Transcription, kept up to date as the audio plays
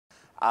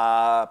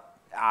I'm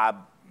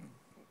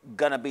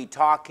going to be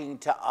talking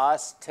to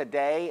us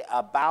today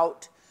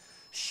about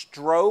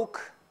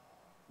stroke,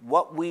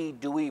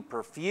 do we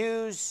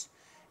perfuse,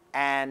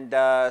 and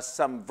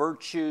some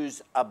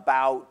virtues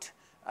about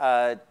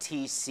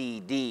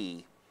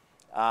TCD,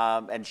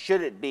 and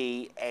should it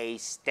be a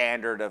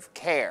standard of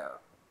care.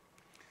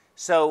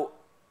 So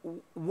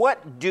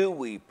what do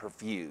we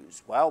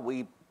perfuse? Well,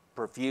 we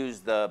perfuse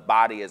the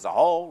body as a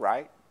whole,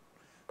 right?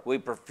 We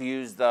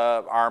perfuse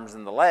the arms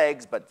and the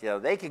legs, but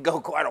they could go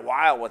quite a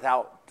while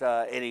without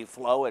any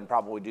flow and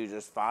probably do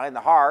just fine.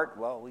 The heart,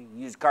 well, we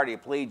use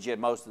cardioplegia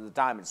most of the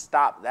time and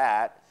stop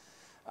that.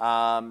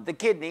 The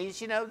kidneys,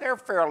 they're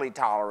fairly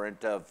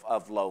tolerant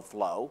of low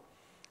flow.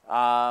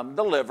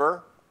 The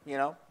liver,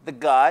 the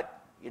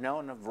gut, and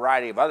a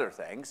variety of other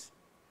things.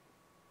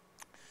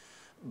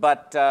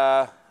 But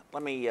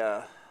let me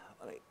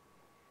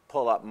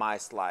pull up my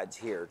slides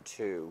here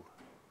too.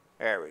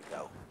 There we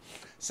go.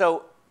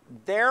 So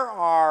there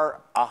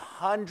are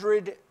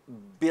 100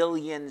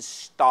 billion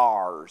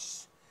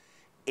stars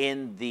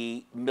in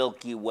the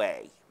Milky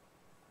Way,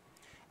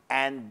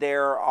 and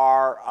there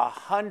are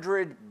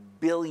 100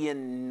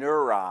 billion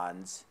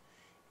neurons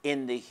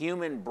in the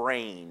human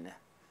brain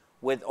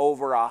with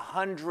over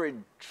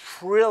 100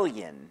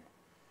 trillion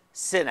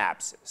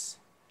synapses.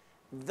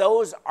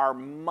 Those are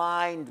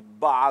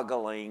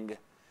mind-boggling,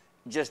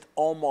 just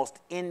almost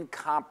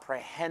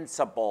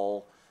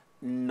incomprehensible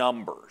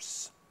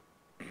numbers.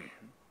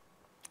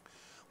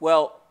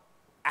 Well,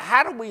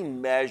 how do we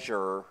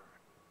measure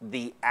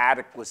the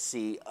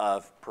adequacy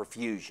of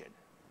perfusion?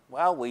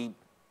 Well, we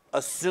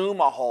assume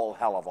a whole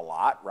hell of a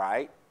lot,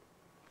 right?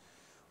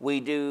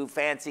 We do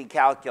fancy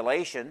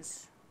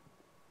calculations.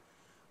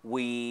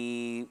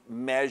 We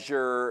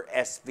measure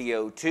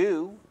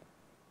SVO2.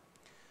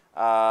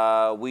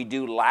 We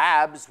do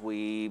labs.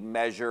 We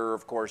measure,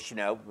 of course,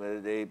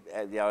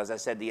 as I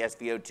said, the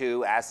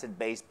SVO2,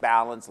 acid-base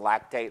balance,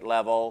 lactate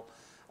level.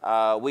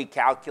 We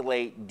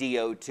calculate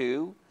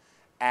DO2.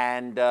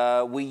 And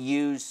we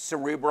use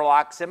cerebral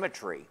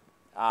oximetry.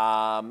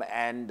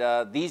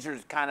 These are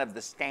kind of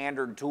the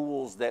standard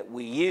tools that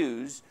we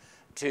use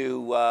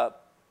to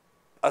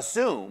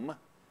assume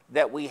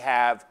that we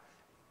have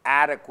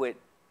adequate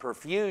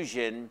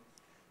perfusion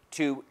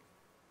to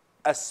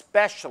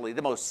especially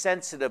the most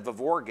sensitive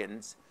of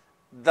organs,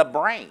 the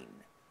brain.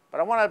 But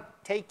I want to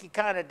take you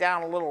kind of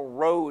down a little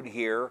road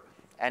here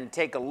and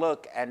take a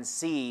look and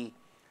see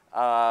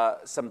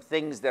some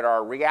things that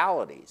are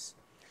realities.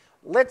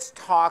 Let's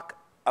talk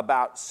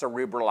about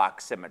cerebral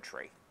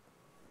oximetry.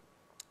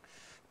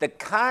 The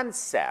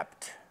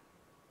concept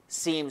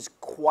seems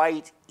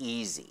quite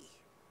easy.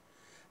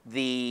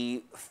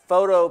 The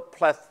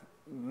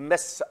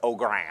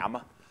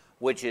photoplethysmogram,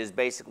 which is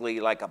basically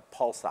like a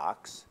pulse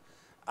ox,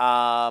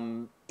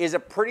 is a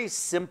pretty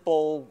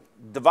simple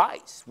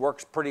device,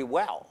 works pretty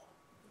well.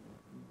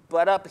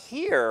 But up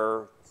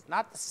here, it's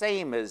not the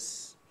same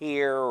as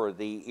here or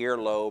the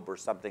earlobe or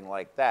something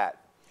like that.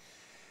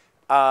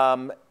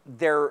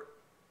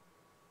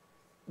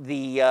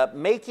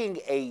 Making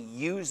a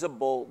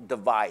usable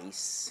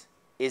device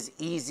is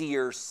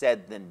easier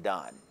said than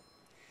done.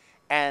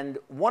 And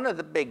one of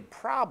the big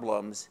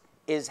problems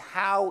is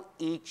how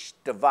each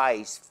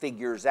device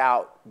figures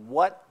out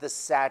what the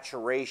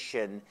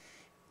saturation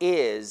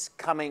is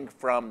coming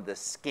from the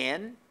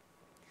skin,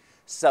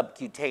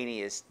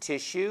 subcutaneous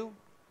tissue,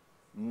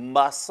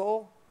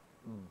 muscle,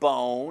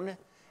 bone,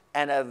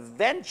 and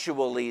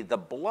eventually the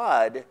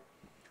blood,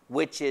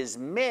 which is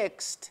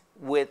mixed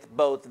with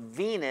both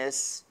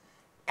venous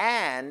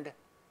and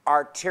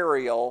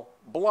arterial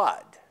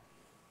blood.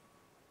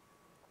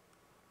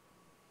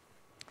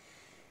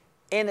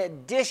 In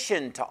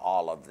addition to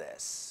all of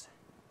this,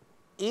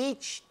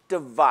 each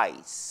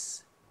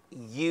device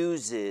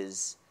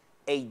uses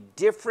a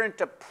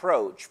different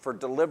approach for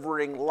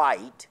delivering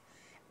light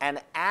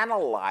and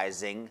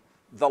analyzing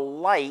the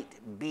light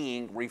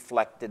being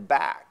reflected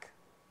back.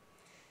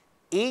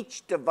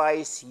 Each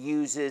device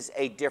uses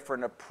a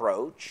different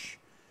approach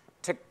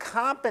to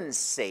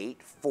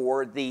compensate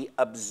for the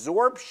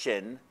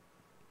absorption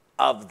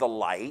of the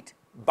light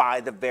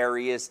by the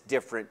various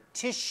different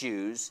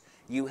tissues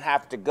you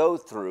have to go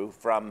through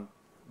from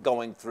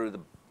going through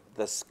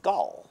the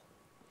skull.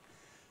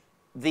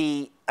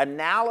 The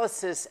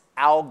analysis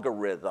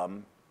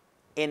algorithm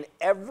in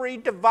every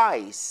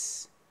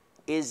device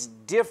is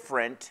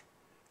different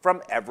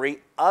from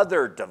every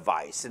other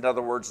device. In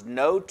other words,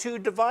 no two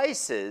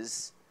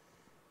devices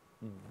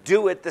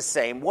do it the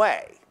same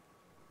way.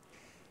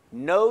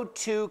 No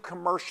two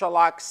commercial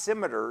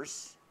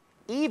oximeters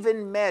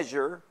even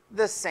measure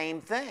the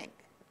same thing.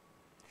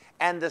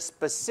 And the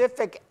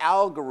specific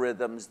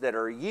algorithms that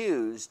are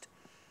used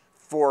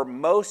for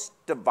most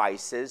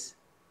devices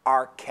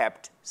are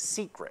kept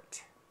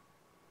secret.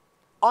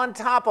 On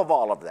top of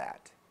all of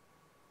that,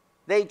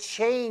 they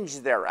change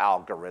their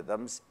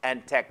algorithms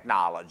and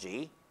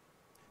technology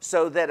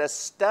so that a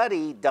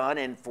study done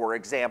in, for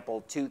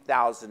example,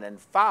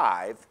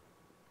 2005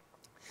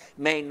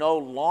 may no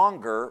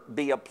longer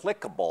be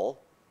applicable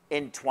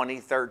in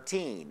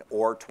 2013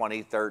 or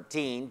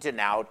 2013 to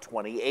now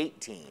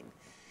 2018.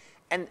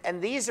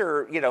 And these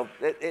are,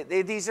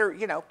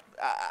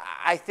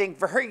 I think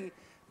very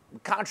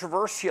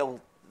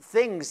controversial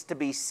things to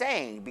be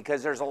saying,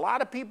 because there's a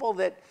lot of people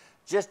that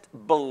just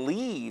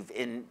believe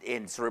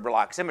in cerebral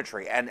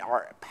oximetry and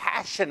are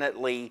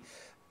passionately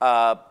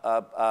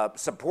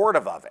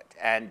supportive of it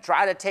and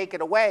try to take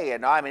it away.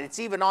 And I mean, it's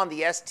even on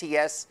the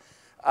STS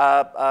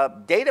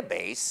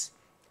database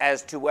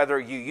as to whether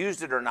you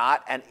used it or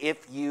not, and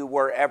if you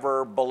were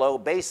ever below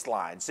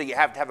baseline. So you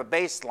have to have a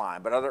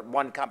baseline, but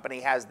one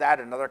company has that,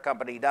 another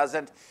company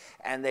doesn't,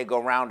 and they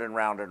go round and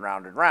round and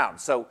round and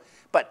round. So,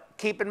 but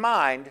keep in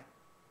mind,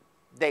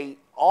 they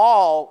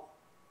all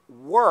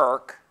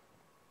work,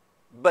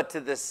 but to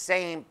the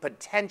same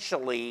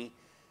potentially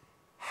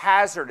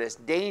hazardous,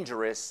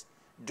 dangerous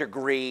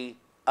degree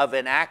of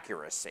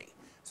inaccuracy.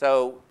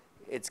 So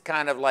it's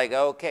kind of like,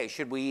 okay,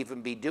 should we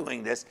even be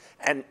doing this?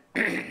 And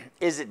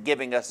is it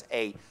giving us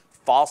a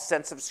false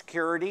sense of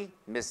security,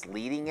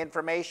 misleading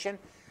information?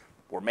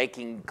 We're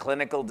making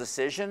clinical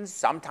decisions.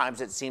 Sometimes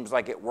it seems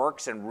like it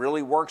works and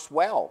really works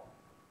well.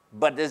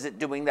 But is it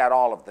doing that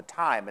all of the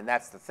time? And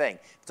that's the thing.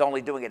 If it's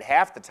only doing it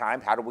half the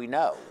time, how do we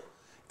know?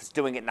 If it's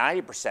doing it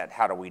 90%,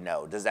 how do we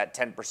know? Does that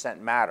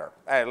 10% matter?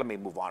 Let me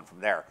move on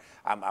from there.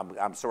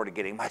 I'm sort of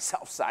getting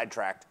myself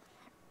sidetracked.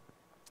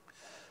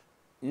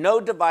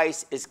 No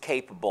device is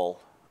capable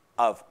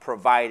of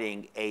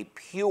providing a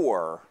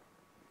pure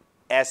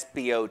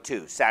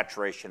SpO2,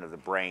 saturation of the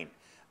brain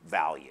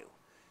value,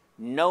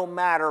 no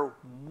matter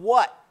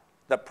what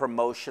the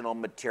promotional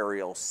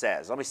material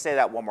says. Let me say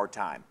that one more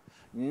time.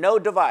 No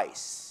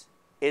device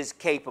is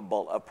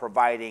capable of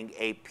providing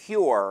a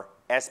pure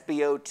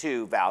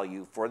SpO2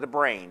 value for the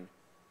brain,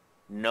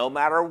 no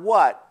matter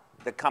what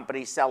the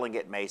company selling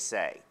it may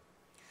say.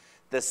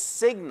 The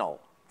signal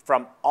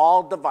from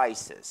all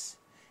devices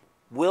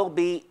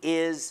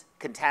is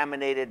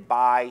contaminated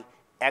by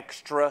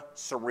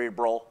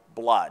extracerebral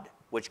blood,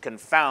 which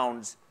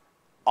confounds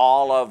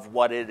all of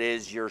what it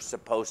is you're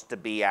supposed to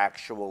be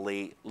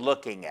actually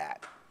looking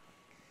at.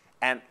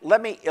 And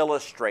let me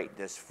illustrate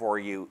this for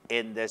you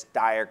in this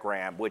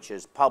diagram, which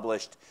is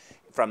published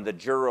from the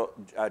Journal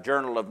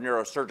of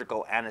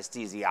Neurosurgical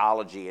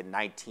Anesthesiology in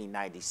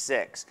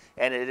 1996,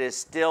 and it is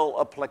still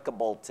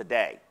applicable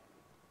today.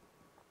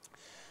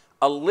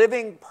 A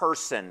living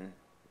person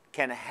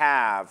can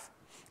have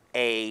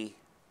a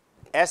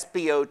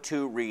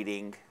SpO2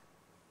 reading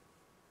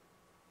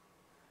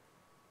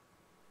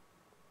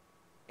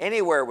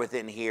anywhere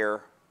within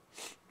here,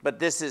 but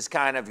this is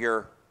kind of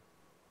your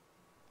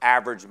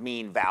average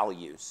mean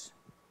values.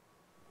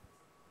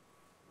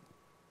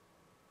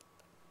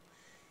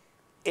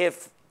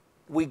 If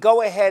we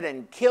go ahead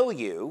and kill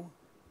you,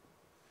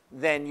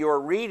 then your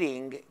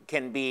reading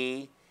can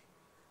be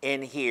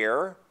in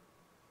here,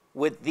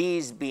 with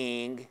these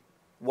being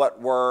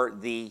what were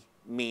the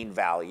mean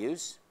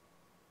values.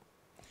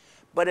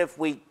 But if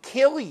we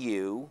kill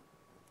you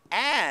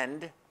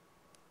and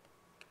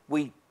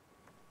we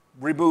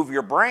remove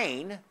your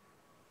brain,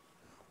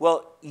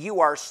 well, you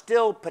are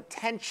still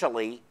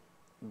potentially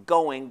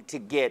going to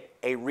get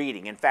a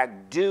reading. In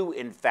fact,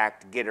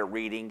 get a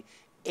reading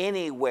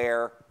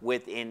anywhere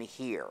within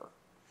here.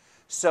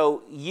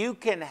 So you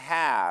can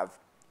have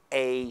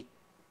a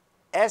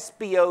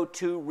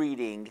SpO2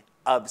 reading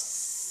of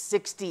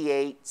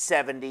 68,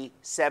 70,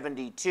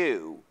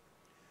 72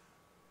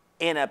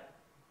 in a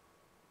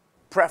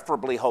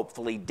preferably,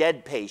 hopefully,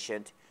 dead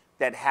patient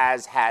that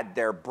has had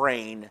their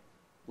brain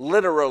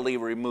literally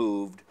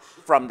removed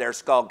from their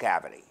skull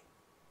cavity.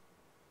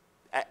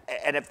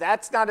 And if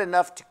that's not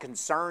enough to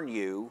concern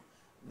you,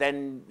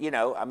 then,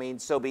 I mean,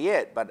 so be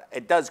it, but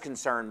it does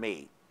concern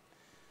me.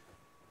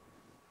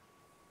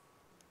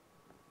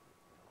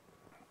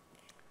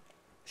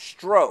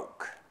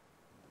 Stroke.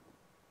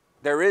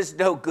 There is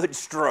no good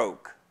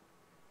stroke.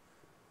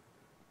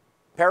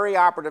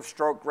 Perioperative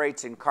stroke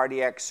rates in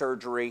cardiac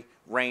surgery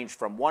range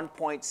from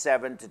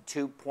 1.7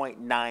 to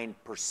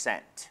 2.9%.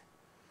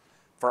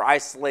 For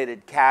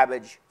isolated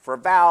CABG, for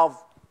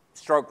valve,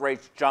 stroke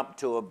rates jump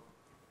to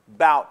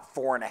about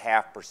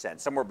 4.5%,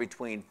 somewhere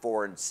between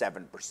 4 and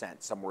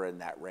 7%, somewhere in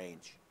that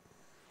range.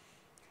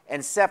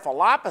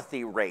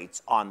 Encephalopathy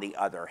rates, on the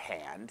other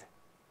hand,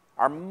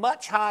 are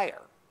much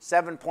higher,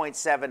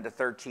 7.7 to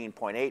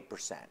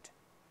 13.8%.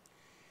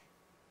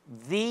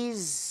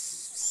 These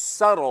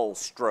subtle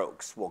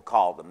strokes, we'll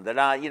call them.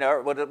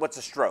 What's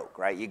a stroke,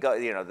 right? You go,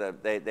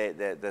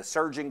 the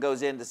surgeon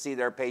goes in to see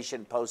their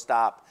patient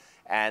post-op,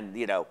 and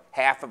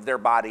half of their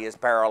body is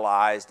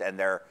paralyzed, and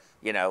they're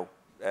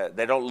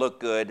they don't look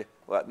good.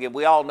 Well,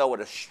 we all know what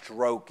a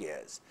stroke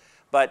is,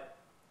 but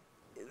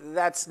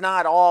that's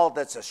not all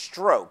that's a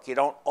stroke. You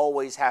don't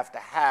always have to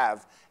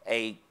have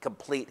a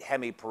complete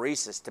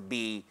hemiparesis to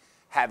be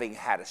having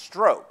had a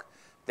stroke.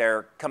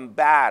 They're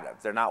combative.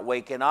 They're not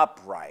waking up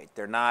right.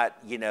 They're not,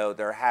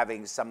 they're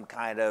having some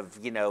kind of,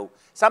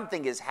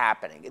 something is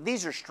happening.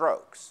 These are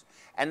strokes.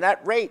 And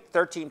that rate,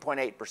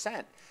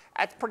 13.8%,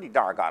 that's pretty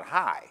doggone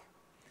high.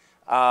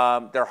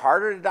 They're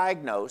harder to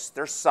diagnose.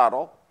 They're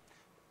subtle.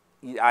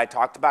 I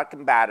talked about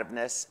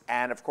combativeness,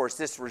 and of course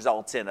this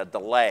results in a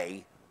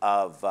delay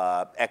of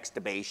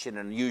extubation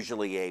and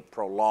usually a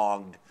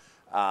prolonged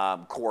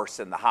course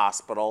in the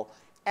hospital.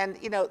 And,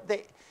 you know,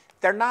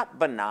 they're not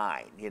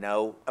benign, you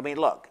know. I mean,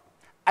 look,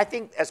 I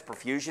think as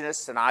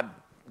perfusionists, and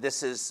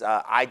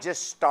I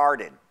just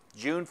started,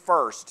 June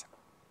 1st,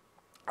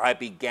 I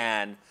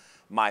began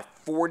my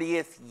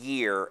 40th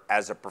year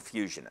as a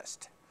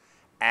perfusionist.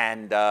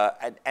 And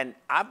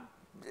I've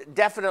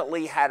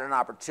definitely had an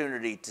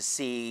opportunity to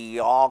see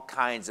all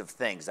kinds of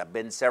things. I've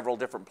been several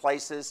different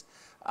places,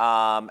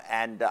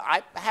 and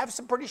I have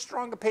some pretty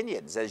strong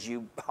opinions, as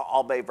you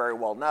all may very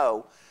well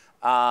know,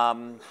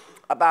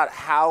 about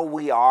how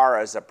we are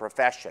as a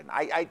profession.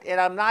 And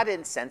I'm not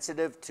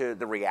insensitive to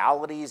the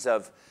realities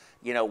of,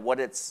 you know, what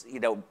it's, you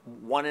know,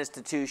 one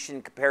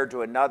institution compared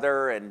to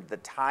another, and the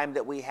time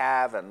that we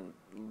have, and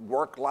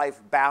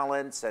work-life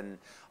balance, and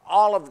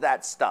all of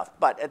that stuff.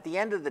 But at the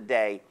end of the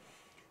day,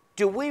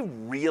 do we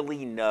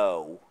really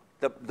know,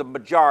 the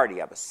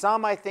majority of us?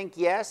 Some I think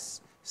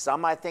yes,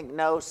 some I think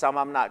no, some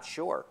I'm not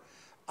sure.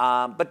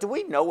 But do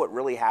we know what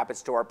really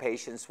happens to our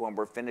patients when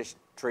we're finished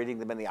treating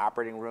them in the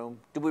operating room?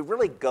 Do we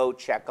really go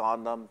check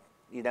on them?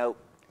 You know,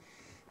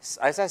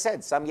 as I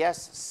said, some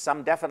yes,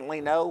 some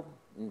definitely no,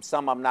 and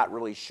some I'm not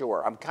really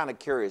sure. I'm kind of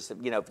curious.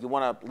 You know, if you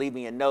want to leave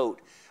me a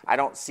note, I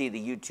don't see the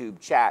YouTube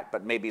chat,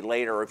 but maybe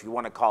later if you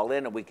want to call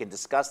in and we can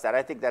discuss that.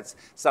 I think that's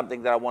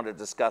something that I want to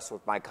discuss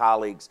with my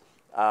colleagues,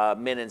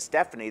 Min and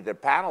Stephanie, the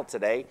panel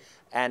today,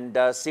 and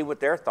see what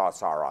their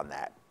thoughts are on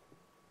that.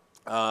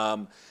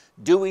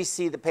 Do we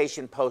see the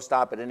patient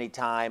post-op at any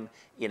time,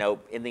 you know,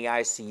 in the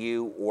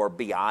ICU or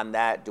beyond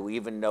that? Do we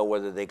even know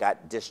whether they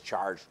got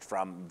discharged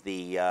from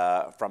the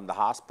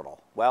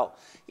hospital? Well,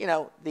 you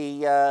know,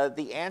 the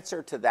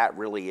answer to that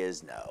really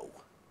is no.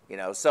 You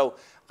know, so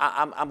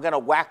I'm going to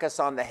whack us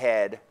on the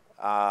head.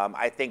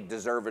 I think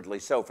deservedly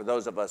so for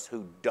those of us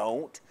who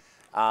don't.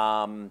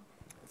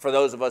 For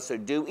those of us who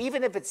do,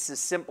 even if it's as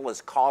simple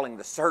as calling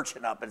the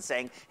surgeon up and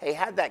saying, "Hey,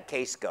 how'd that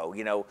case go?"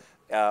 You know.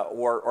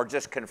 Or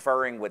just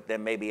conferring with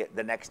them maybe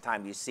the next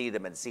time you see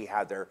them and see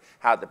how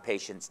the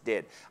patients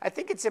did. I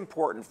think it's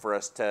important for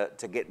us to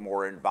get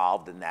more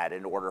involved in that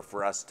in order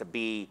for us to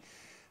be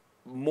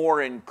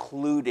more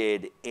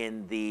included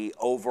in the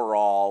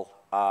overall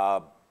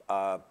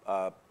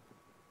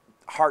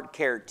heart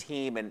care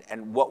team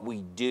and what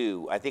we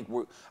do. I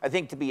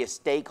think to be a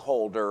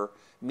stakeholder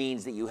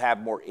means that you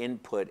have more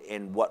input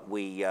in what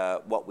we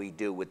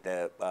do with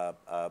the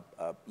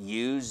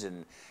use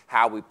and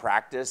how we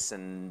practice,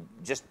 and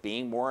just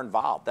being more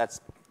involved.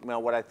 That's, you know,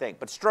 what I think.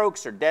 But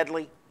strokes are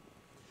deadly.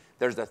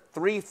 There's a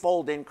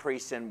threefold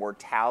increase in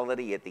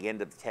mortality at the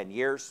end of 10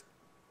 years.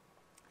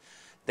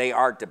 They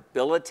are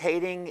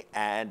debilitating,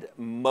 and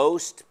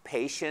most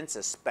patients,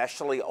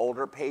 especially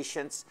older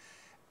patients,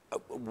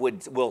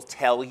 will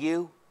tell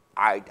you,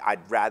 I'd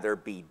rather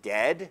be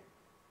dead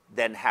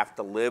than have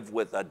to live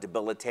with a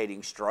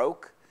debilitating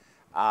stroke.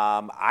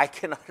 I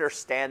can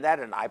understand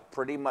that, and I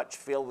pretty much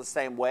feel the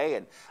same way.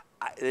 And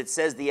it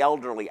says the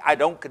elderly. I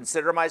don't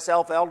consider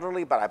myself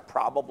elderly, but I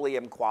probably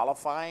am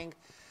qualifying.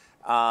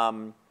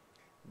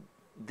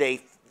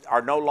 They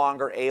are no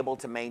longer able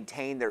to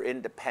maintain their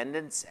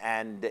independence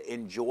and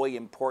enjoy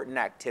important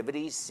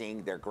activities,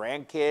 seeing their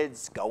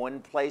grandkids,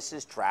 going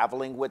places,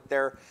 traveling with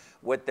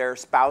their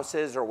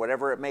spouses or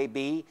whatever it may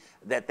be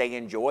that they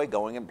enjoy,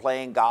 going and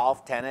playing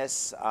golf,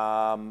 tennis,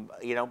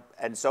 you know,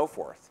 and so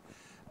forth.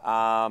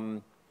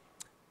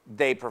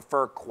 They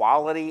prefer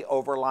quality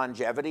over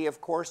longevity, of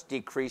course,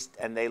 decreased,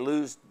 and they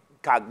lose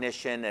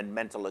cognition and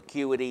mental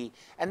acuity,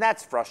 and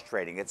that's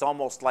frustrating. It's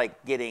almost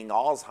like getting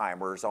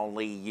Alzheimer's,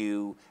 only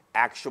you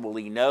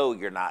actually know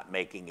you're not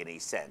making any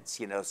sense,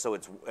 you know, so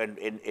it's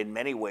in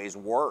many ways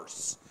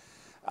worse.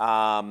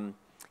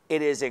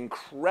 It is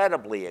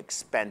incredibly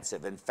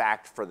expensive. In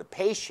fact, for the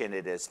patient,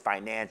 it is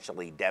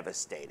financially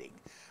devastating.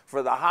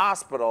 For the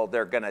hospital,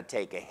 they're going to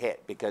take a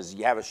hit because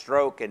you have a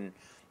stroke and,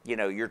 you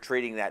know, you're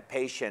treating that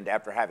patient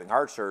after having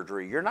heart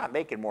surgery. You're not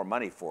making more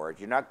money for it.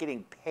 You're not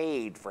getting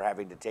paid for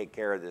having to take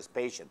care of this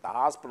patient. The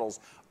hospitals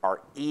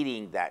are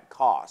eating that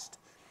cost.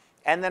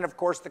 And then, of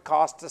course, the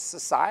cost to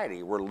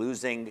society. We're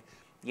losing,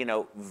 you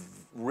know,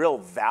 real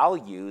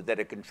value that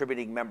a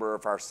contributing member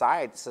of our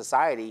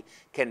society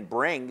can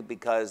bring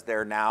because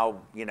they're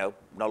now, you know,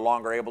 no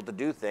longer able to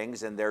do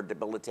things, and they're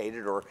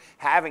debilitated or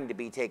having to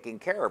be taken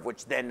care of,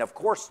 which then, of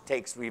course,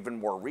 takes even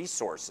more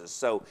resources.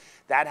 So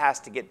that has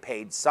to get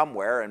paid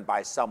somewhere and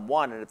by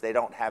someone, and if they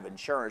don't have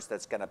insurance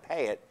that's going to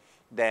pay it,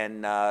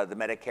 then the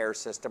Medicare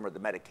system or the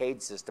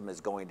Medicaid system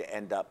is going to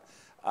end up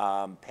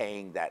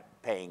paying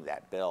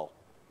that bill.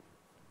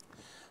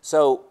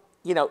 So,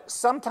 you know,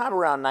 sometime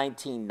around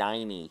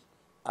 1990,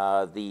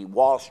 the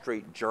Wall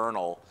Street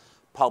Journal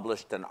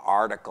published an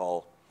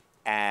article,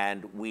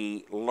 and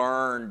we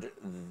learned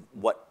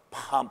what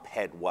pump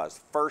head was.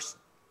 First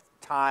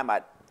time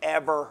I'd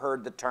ever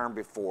heard the term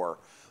before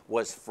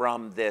was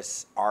from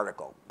this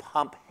article,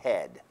 pump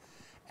head.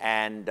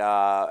 And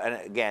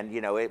again,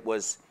 you know, it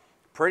was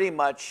pretty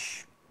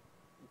much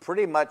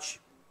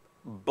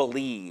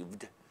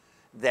believed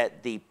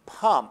that the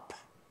pump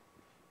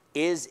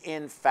is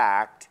in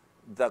fact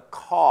the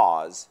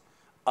cause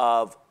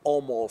of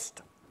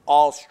almost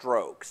all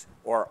strokes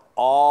or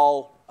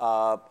all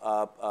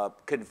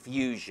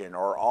confusion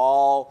or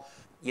all,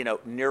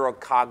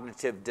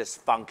 neurocognitive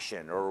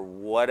dysfunction or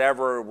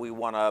whatever we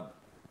want to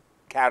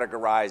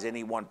categorize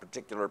any one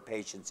particular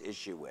patient's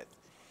issue with.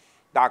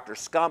 Dr.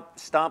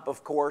 Stump,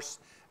 of course,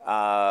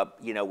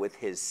 with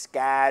his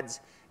SCADs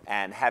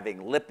and having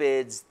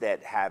lipids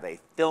that have a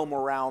film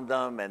around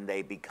them and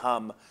they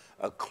become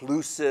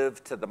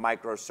occlusive to the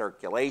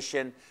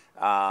microcirculation.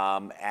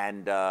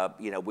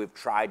 We've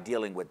tried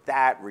dealing with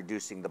that,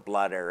 reducing the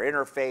blood-air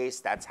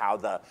interface. That's how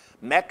the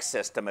MEC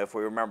system, if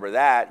we remember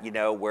that,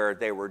 where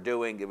they were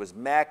doing, it was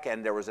MEC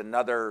and there was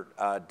another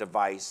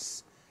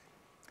device,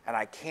 and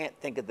I can't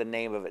think of the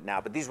name of it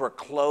now, but these were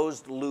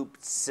closed-loop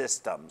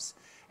systems.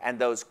 And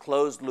those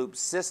closed-loop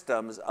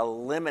systems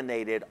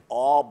eliminated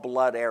all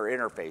blood-air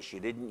interface.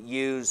 You didn't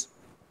use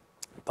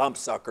pump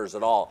suckers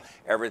at all.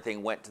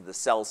 Everything went to the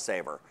cell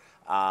saver.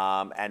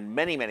 And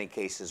many, many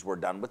cases were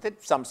done with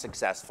it, some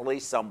successfully,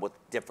 some with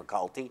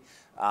difficulty,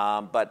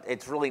 but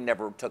it's really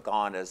never took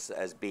on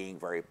as being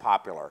very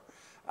popular.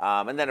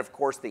 And then, of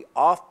course, the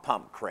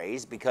off-pump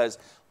craze, because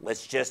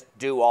let's just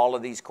do all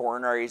of these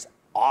coronaries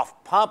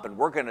off-pump, and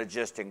we're going to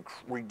just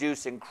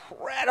reduce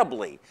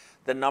incredibly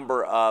the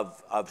number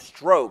of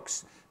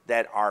strokes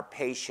that our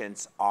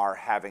patients are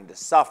having to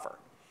suffer.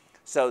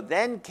 So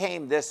then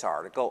came this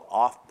article,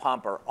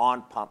 Off-Pump or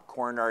On-Pump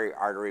Coronary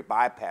Artery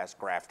Bypass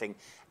Grafting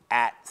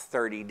at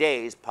 30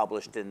 days,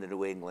 published in the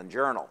New England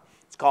Journal.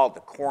 It's called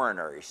the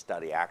Coronary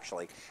Study,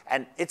 actually.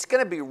 And it's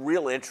going to be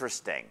real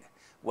interesting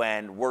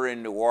when we're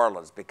in New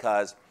Orleans,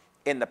 because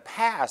in the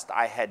past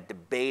I had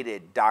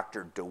debated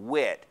Dr.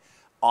 DeWitt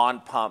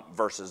on-pump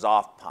versus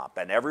off-pump.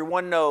 And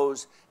everyone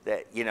knows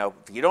that, if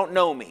you don't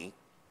know me,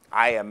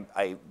 I am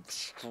a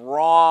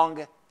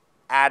strong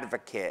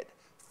advocate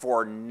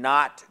for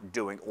not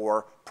doing,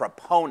 or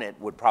proponent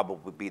would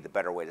probably be the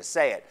better way to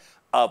say it,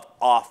 of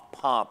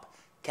off-pump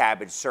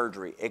CABG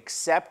surgery,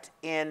 except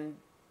in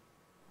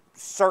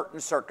certain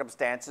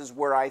circumstances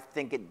where I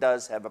think it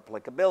does have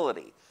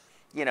applicability.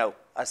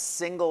 A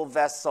single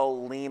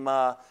vessel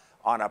lima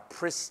on a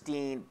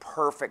pristine,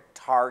 perfect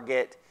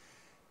target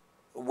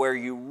where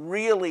you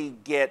really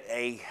get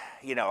a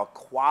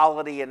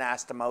quality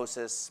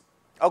anastomosis.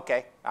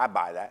 Okay, I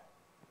buy that.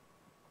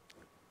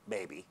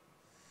 Maybe.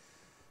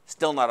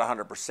 Still not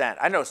 100%.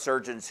 I know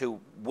surgeons who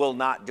will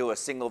not do a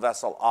single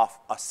vessel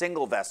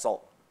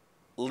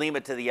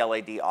lima to the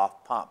LAD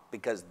off pump,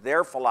 because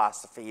their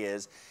philosophy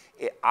is,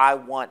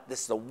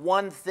 this is the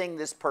one thing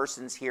this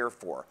person's here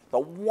for, the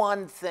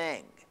one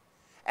thing,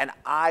 and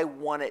I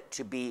want it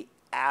to be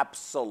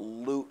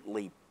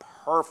absolutely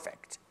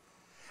perfect.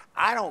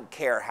 I don't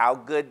care how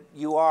good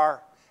you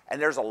are, and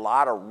there's a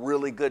lot of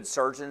really good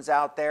surgeons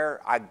out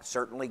there. I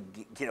certainly,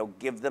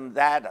 give them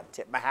that. I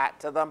tip my hat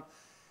to them.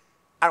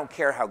 I don't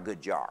care how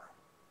good you are.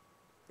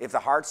 If the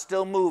heart's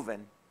still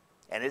moving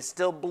and it's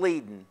still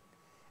bleeding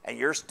and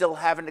you're still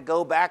having to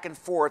go back and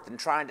forth and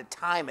trying to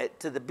time it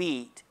to the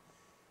beat,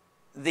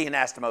 the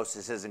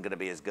anastomosis isn't going to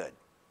be as good.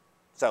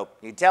 So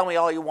you tell me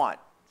all you want,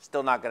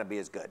 still not going to be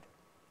as good.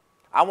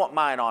 I want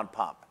mine on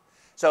pump.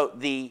 So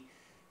the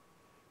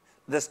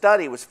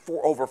study was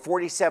over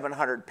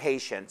 4,700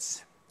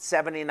 patients,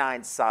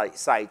 79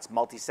 sites,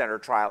 multi-center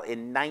trial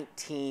in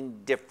 19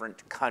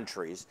 different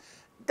countries,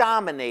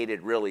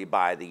 dominated really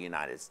by the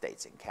United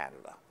States and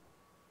Canada.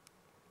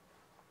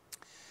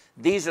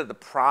 These are the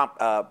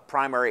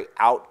primary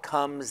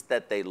outcomes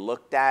that they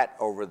looked at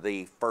over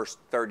the first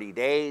 30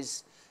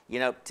 days.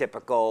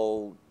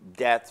 Typical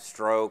death,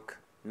 stroke,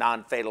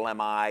 non-fatal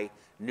MI,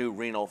 new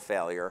renal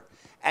failure.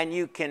 And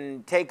you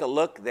can take a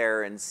look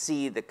there and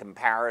see the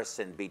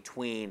comparison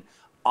between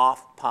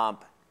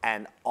off-pump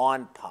and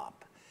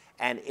on-pump.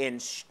 And in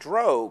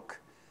stroke,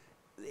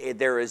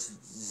 there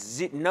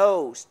is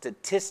no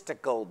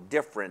statistical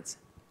difference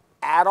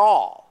at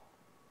all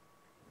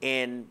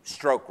in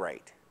stroke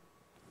rate.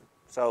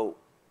 So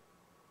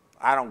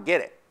I don't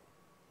get it.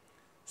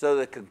 So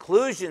the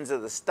conclusions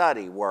of the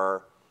study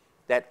were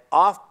that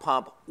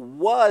off-pump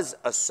was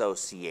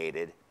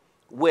associated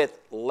with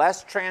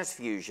less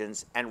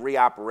transfusions and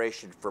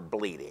reoperation for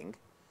bleeding,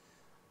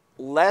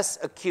 less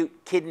acute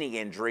kidney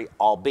injury,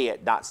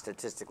 albeit not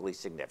statistically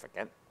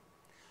significant,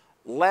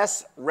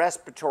 less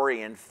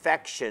respiratory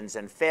infections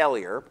and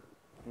failure.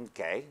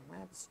 Okay,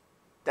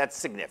 that's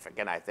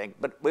significant, I think,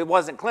 but it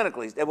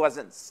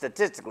wasn't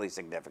statistically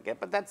significant,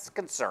 but that's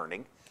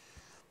concerning.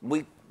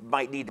 We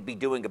might need to be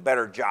doing a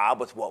better job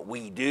with what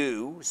we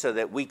do so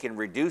that we can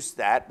reduce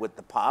that with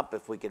the pump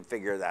if we can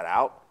figure that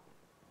out.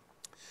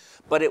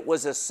 But it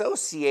was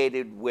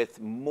associated with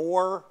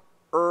more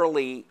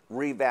early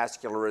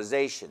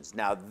revascularizations.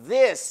 Now,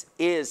 this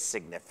is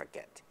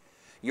significant.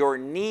 Your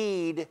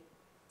need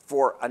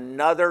for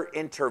another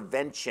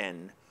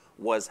intervention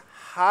was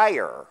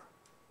higher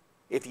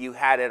if you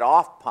had it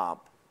off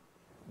pump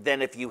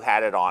than if you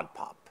had it on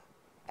pump.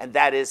 And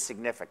that is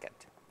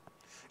significant.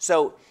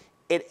 So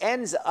it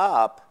ends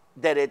up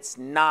that it's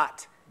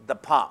not the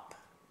pump.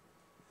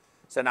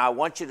 So now I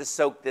want you to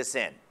soak this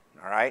in,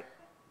 all right?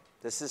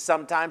 This is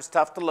sometimes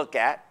tough to look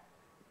at,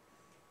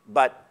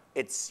 but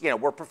it's,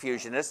 we're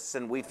perfusionists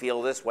and we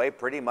feel this way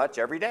pretty much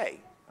every day,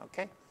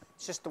 okay?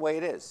 It's just the way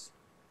it is.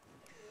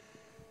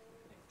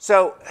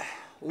 So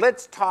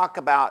let's talk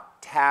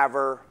about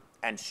TAVR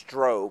and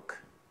stroke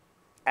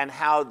and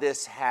how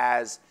this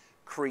has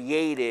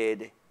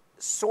created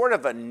sort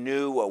of a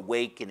new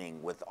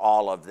awakening with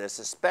all of this,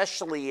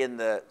 especially in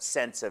the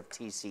sense of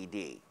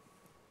TCD.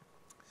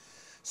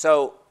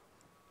 So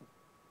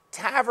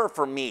TAVR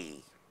for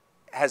me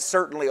has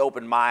certainly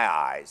opened my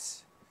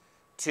eyes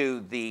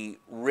to the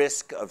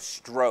risk of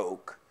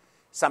stroke,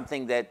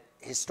 something that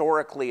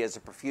historically as a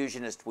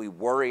perfusionist we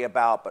worry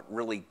about but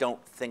really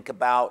don't think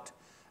about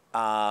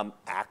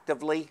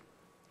actively.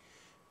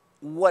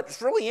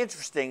 What's really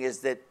interesting is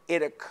that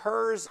it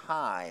occurs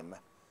time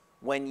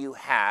when you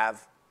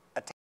have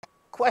a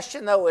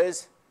question though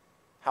is,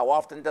 how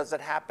often does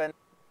it happen?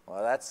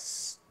 Well,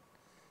 that's,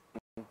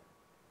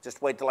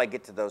 just wait till I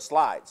get to those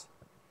slides.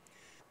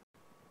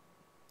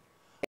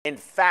 In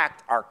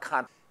fact, our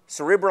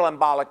cerebral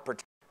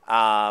embolic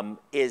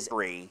is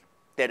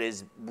that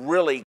is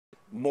really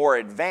more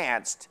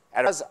advanced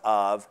because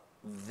of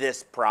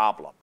this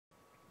problem.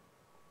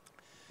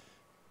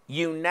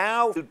 You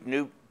now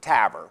new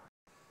TAVR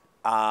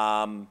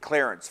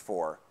clearance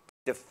for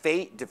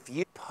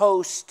diffuse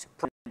post.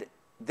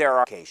 There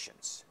are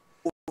occasions.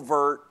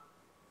 Overt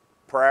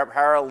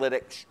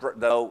paralytic stroke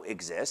though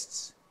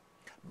exists,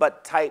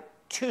 but type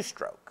 2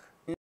 stroke,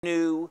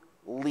 new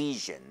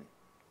lesion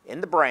in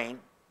the brain,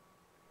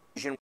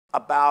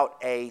 about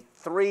a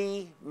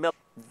 3 million.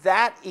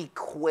 That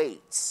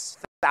equates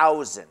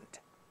 1,000.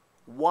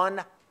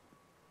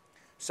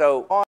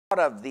 So a lot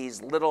of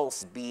these little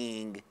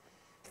being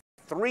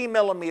 3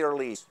 millimeter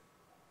lesions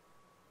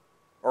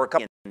or a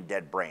couple of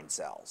dead brain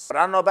cells. But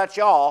I don't know about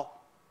y'all.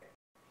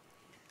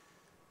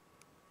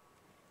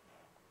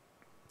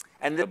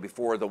 And then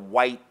before the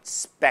white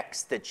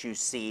specks that you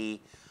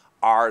see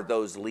are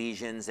those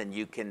lesions, and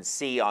you can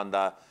see on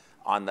the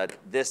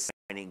this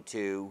pointing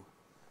to,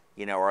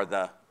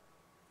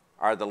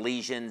 are the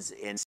lesions,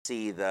 and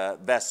see the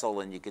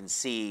vessel, and you can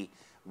see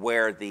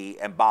where the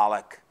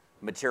embolic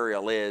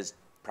material is,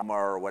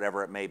 or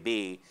whatever it may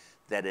be,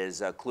 that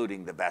is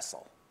occluding the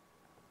vessel.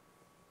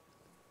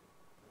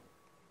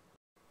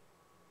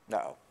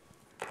 Uh-oh.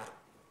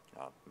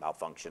 Oh,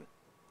 malfunction.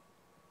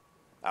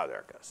 Oh, there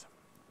it goes.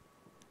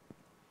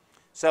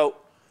 So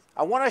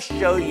I want to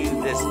show you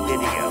this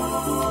video.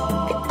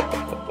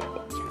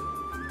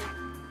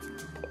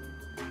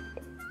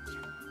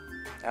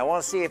 I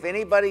want to see if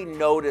anybody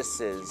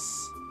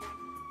notices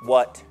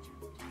what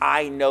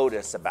I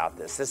notice about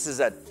this. This is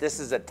a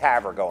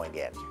TAVR going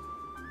in.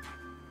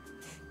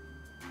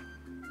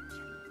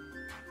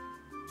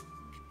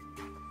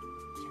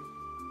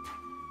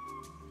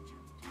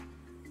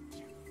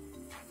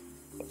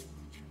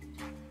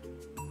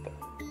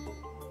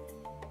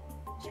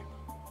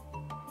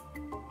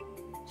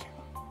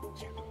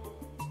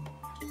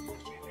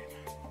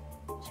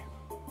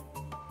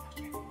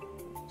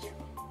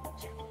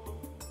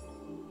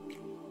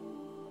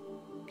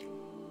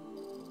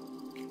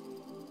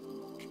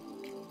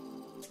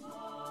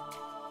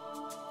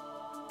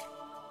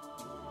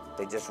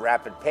 They just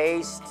rapid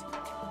paced,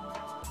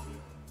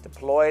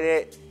 deployed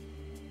it,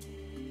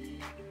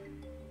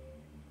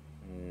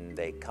 and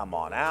they come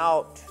on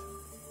out,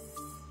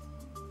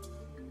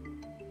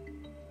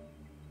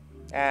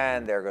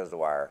 and there goes the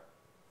wire.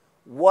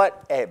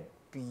 What a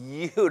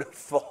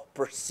beautiful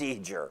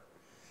procedure.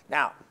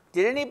 Now,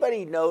 did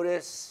anybody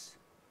notice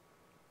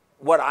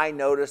what I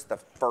noticed the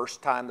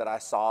first time that I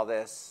saw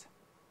this?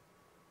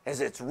 Is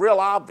it's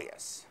real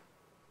obvious.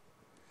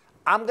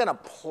 I'm going to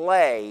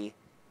play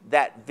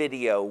that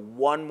video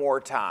one more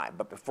time,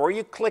 but before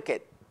you click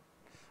it,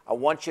 I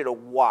want you to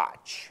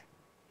watch.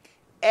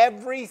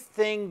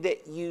 Everything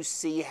that you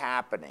see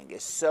happening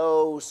is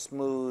so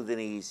smooth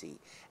and easy,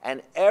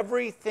 and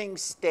everything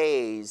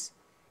stays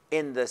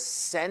in the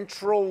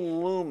central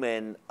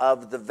lumen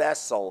of the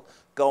vessel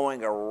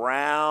going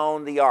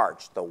around the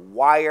arch. The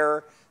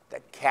wire, the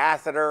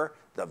catheter,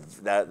 the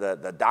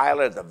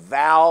dilator, the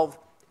valve,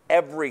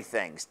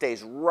 everything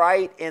stays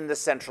right in the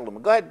central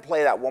lumen. Go ahead and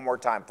play that one more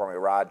time for me,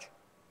 Raj.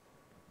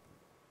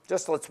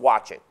 Just let's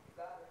watch it.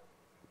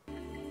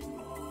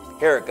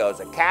 Here it goes.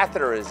 A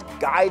catheter is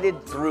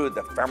guided through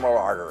the femoral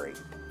artery.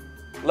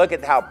 Look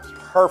at how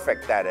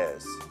perfect that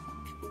is.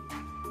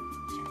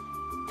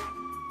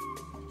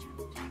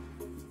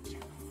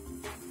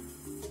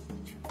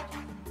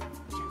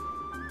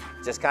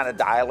 Just kind of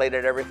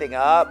dilated everything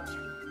up.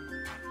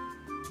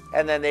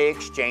 And then they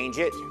exchange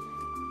it.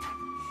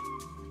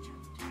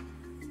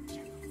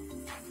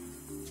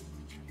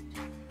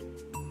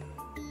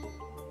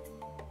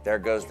 There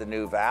goes the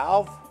new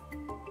valve.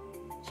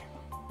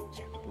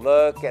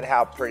 Look at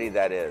how pretty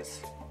that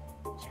is.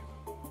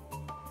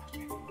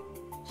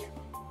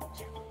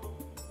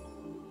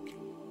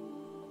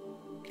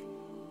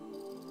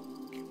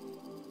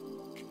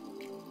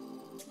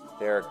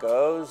 There it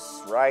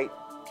goes, right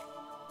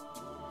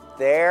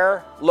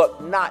There, look,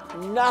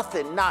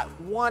 nothing, not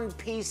one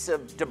piece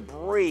of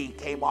debris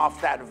came off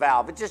that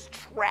valve. It just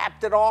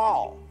trapped it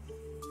all.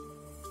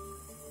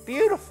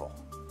 Beautiful.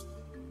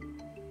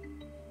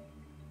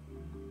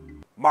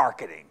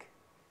 Marketing.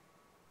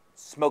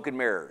 Smoke and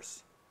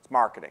mirrors. It's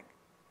marketing.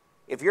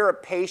 If you're a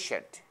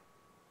patient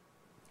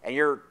and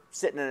you're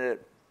sitting in a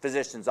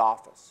physician's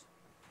office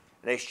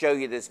and they show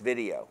you this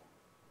video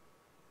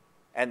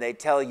and they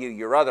tell you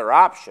your other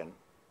option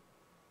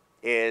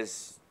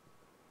is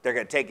they're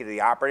going to take you to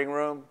the operating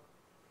room,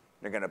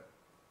 they're going to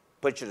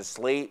put you to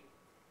sleep,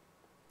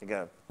 they're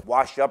going to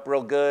wash you up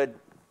real good,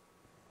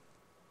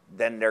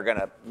 then they're going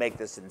to make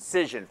this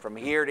incision from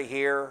here to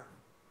here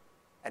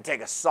and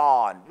take a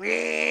saw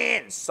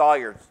and saw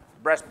your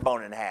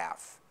breastbone in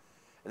half.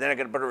 And then they're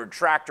going to put a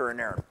retractor in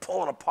there and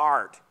pull it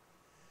apart.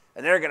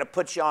 And they're going to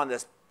put you on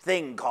this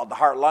thing called the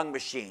heart-lung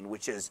machine,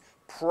 which is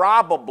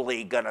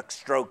probably going to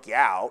stroke you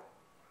out.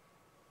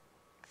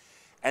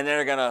 And then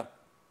they're going to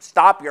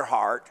stop your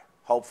heart.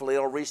 Hopefully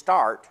it'll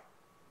restart.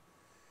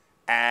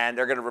 And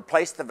they're going to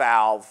replace the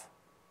valve,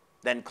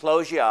 then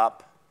close you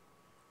up,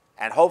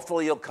 and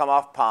hopefully you'll come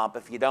off pump.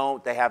 If you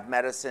don't, they have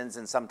medicines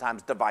and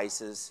sometimes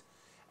devices,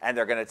 and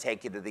they're going to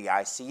take you to the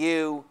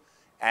ICU.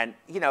 And,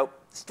 you know,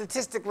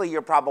 statistically,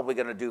 you're probably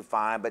going to do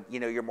fine, but, you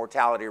know, your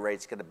mortality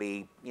rate's going to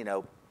be, you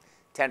know,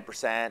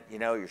 10%. You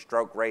know, your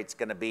stroke rate's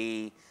going to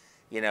be,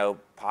 you know,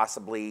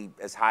 possibly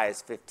as high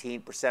as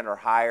 15% or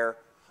higher.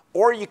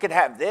 Or you could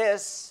have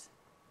this.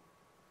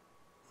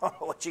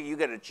 What are you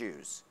going to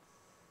choose?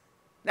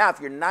 Now,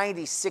 if you're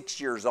 96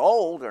 years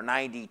old or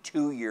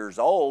 92 years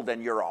old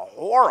and you're a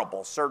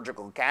horrible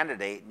surgical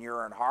candidate and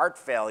you're in heart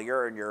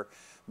failure and you're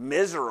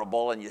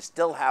miserable and you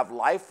still have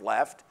life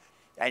left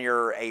and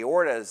your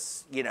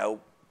aorta's, you know,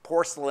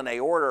 porcelain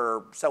aorta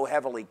are so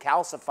heavily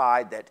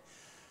calcified that,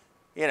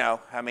 you know,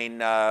 I mean,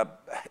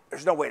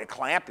 there's no way to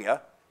clamp you.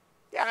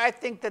 Yeah, I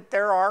think that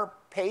there are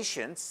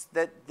patients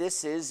that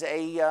this is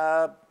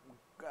a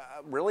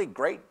really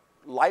great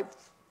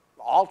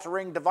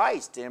life-altering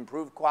device to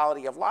improve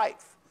quality of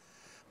life.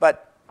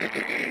 But,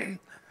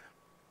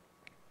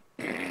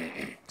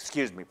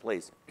 excuse me,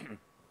 please.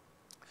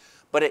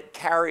 But it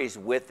carries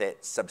with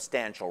it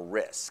substantial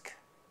risk.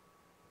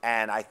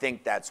 And I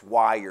think that's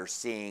why you're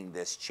seeing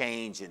this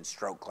change in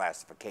stroke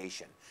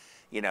classification.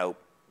 You know,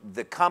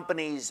 the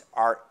companies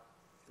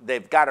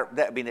they've got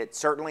to, I mean, it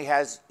certainly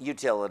has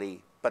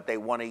utility, but they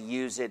want to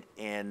use it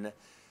in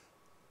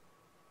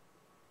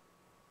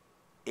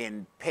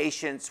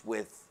patients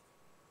with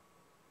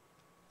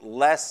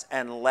less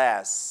and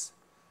less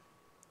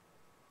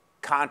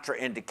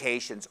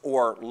contraindications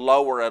or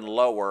lower and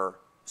lower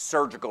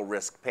surgical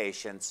risk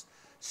patients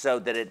so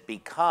that it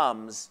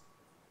becomes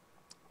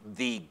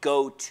the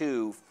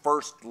go-to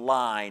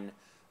first-line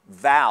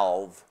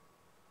valve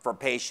for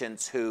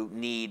patients who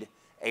need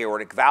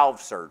aortic valve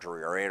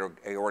surgery or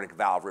aortic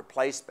valve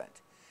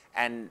replacement.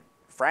 And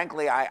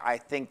frankly, I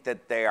think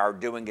that they are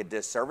doing a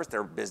disservice.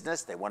 They're a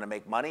business. They want to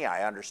make money.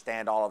 I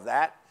understand all of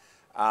that.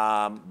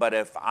 But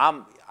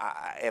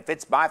if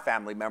it's my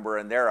family member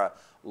and they're a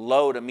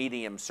low to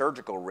medium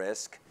surgical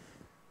risk,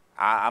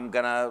 I'm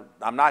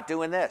not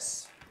doing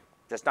this.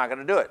 Just not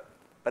going to do it.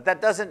 But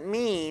that doesn't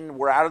mean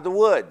we're out of the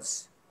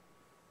woods,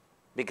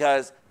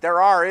 because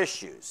there are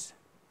issues.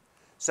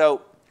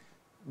 So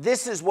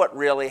this is what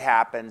really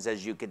happens,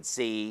 as you can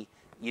see.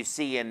 You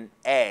see in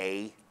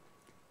A,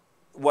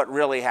 what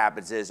really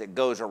happens is it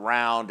goes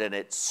around and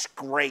it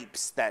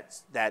scrapes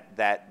that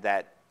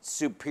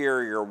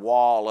superior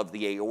wall of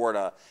the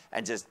aorta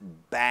and just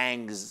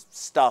bangs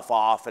stuff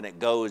off, and it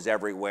goes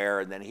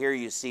everywhere. And then here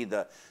you see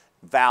the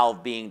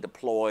valve being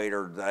deployed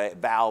or the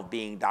valve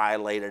being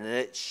dilated, and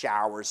it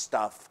showers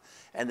stuff.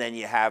 And then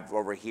you have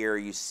over here,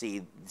 you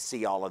see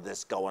all of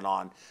this going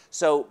on.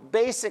 So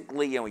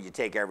basically, you know, you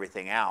take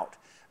everything out.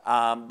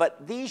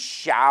 But these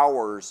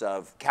showers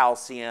of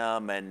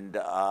calcium and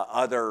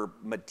other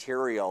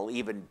material,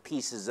 even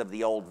pieces of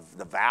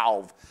the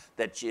valve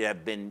that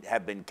have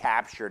been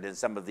captured in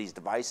some of these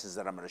devices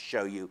that I'm going to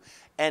show you,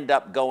 end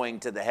up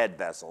going to the head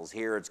vessels.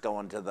 Here it's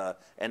going to the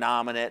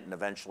innominate and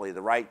eventually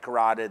the right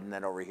carotid, and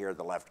then over here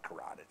the left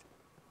carotid.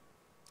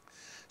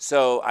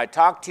 So I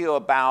talked to you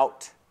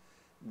about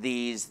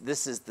these.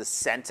 This is the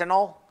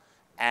Sentinel,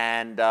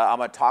 and I'm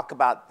going to talk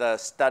about the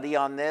study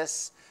on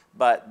this.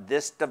 But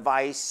this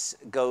device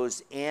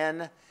goes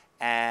in,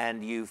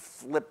 and you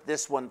flip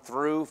this one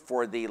through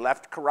for the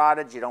left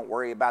carotid. You don't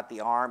worry about the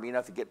arm. You know,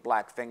 if you get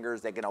black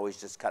fingers, they can always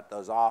just cut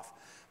those off.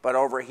 But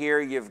over here,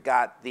 you've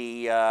got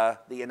the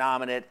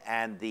innominate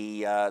and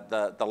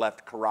the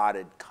left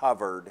carotid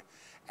covered,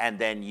 and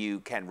then you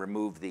can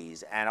remove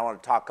these. And I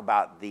want to talk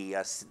about the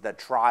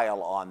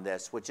trial on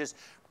this, which is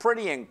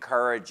pretty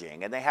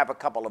encouraging. And they have a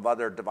couple of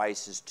other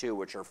devices too,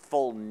 which are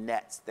full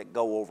nets that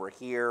go over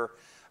here.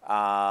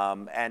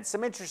 And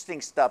some interesting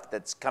stuff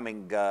that's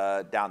coming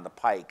down the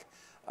pike,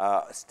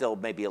 still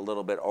maybe a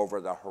little bit over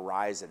the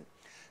horizon.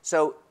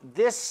 So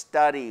this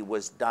study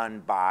was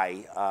done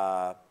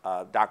by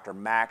Dr.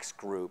 Mack's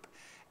group,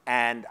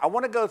 and I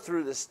want to go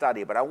through the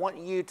study, but I want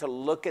you to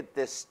look at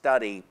this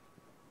study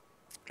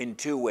in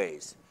two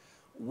ways.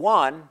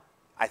 One,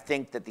 I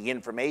think that the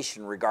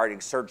information regarding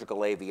surgical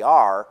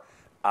AVR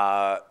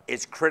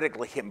is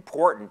critically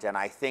important, and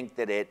I think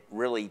that it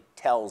really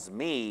tells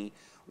me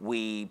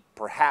we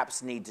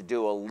perhaps need to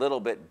do a little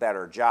bit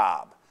better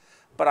job.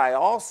 But I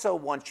also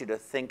want you to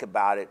think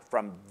about it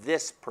from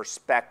this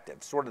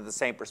perspective, sort of the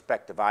same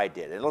perspective I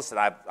did. And listen,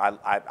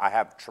 I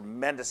have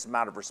tremendous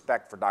amount of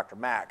respect for Dr.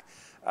 Mack.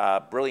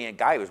 Brilliant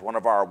guy. He was one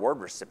of our award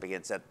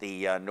recipients at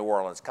the New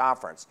Orleans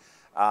conference.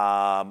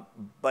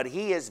 But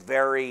he is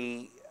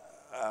very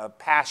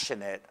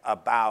passionate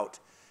about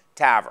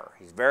TAVR.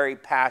 He's very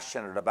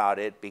passionate about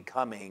it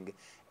becoming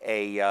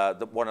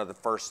one of the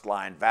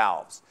first-line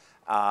valves.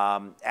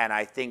 And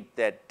I think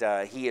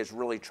that he is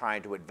really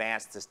trying to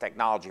advance this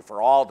technology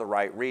for all the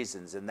right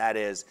reasons, and that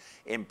is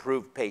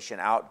improve patient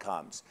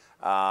outcomes.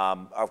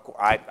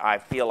 I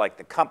feel like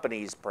the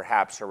companies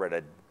perhaps are at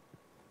a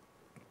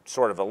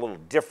sort of a little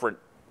different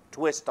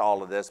twist to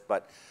all of this,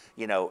 but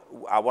you know,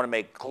 I want to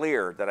make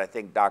clear that I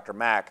think Dr.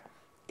 Mack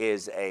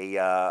is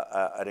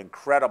an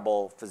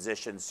incredible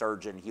physician,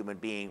 surgeon, human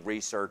being,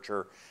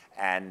 researcher,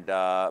 and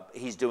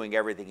he's doing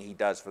everything he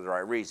does for the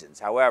right reasons.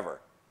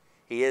 However,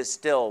 he is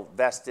still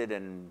vested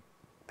and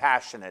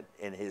passionate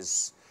in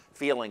his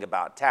feeling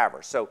about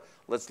TAVR. So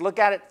let's look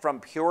at it from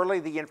purely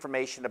the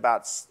information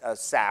about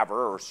SAVR,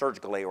 or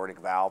surgical aortic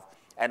valve,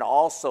 and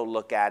also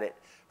look at it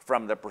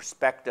from the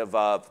perspective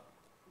of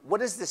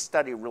what is this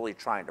study really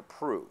trying to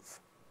prove?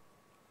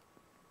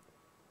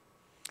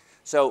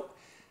 So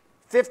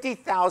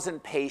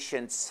 50,000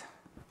 patients,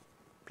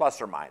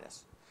 plus or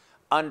minus,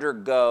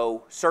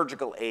 undergo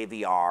surgical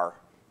AVR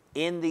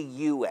in the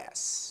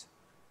US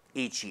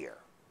each year.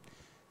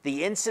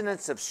 The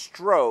incidence of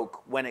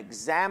stroke when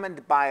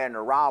examined by a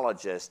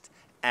neurologist,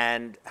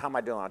 and how am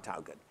I doing on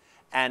time? Good.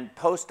 And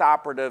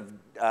postoperative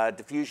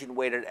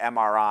diffusion-weighted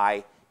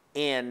MRI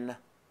in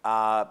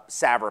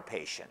SAVR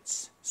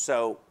patients.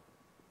 So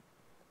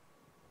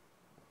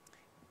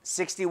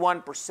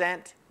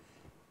 61%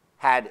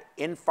 had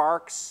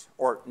infarcts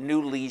or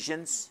new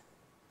lesions.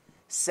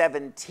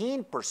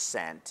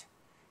 17%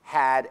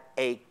 had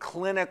a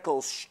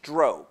clinical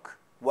stroke,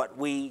 what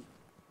we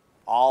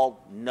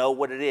all know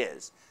what it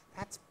is.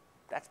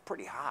 That's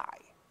pretty high.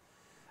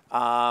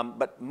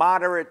 But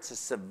moderate to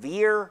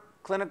severe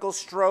clinical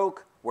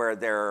stroke, where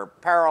they're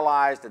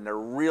paralyzed and they're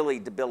really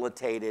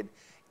debilitated,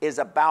 is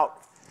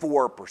about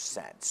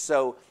 4%.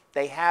 So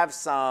they have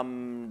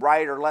some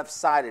right or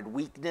left-sided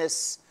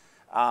weakness,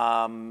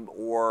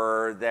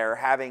 or they're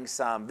having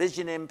some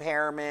vision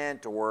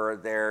impairment, or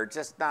they're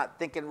just not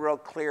thinking real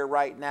clear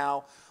right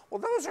now.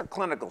 Well, those are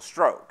clinical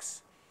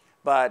strokes.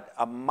 But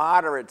a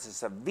moderate to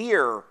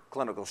severe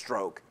clinical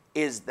stroke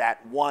is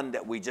that one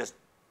that we just,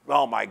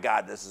 oh my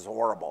God, this is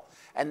horrible.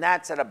 And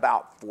that's at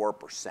about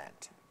 4%,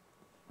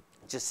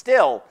 which is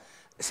still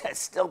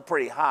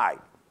pretty high,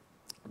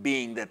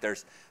 being that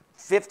there's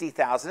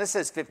 50,000, this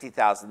says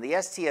 50,000.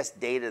 The STS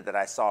data that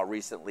I saw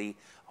recently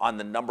on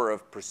the number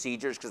of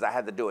procedures, because I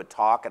had to do a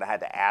talk and I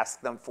had to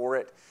ask them for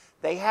it,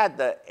 they had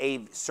the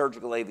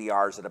surgical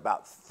AVRs at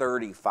about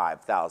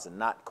 35,000,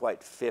 not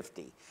quite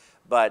 50.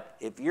 But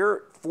if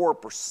you're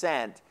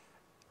 4%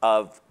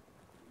 of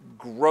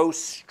gross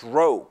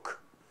stroke,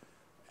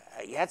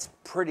 that's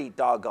pretty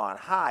doggone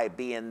high,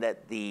 being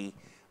that the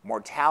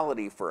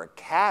mortality for a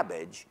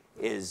CABG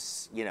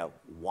is,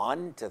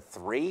 1 to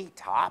 3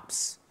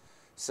 tops.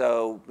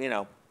 So,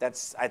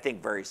 that's, I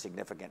think, very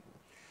significant,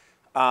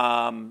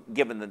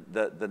 given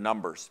the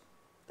numbers.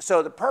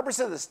 So the purpose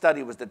of the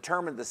study was to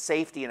determine the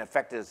safety and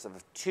effectiveness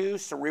of 2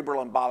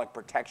 cerebral embolic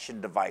protection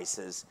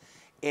devices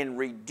in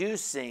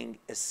reducing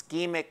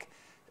ischemic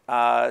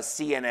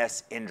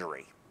CNS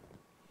injury.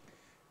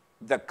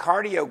 The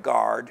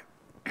CardioGuard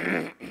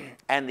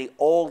and the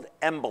old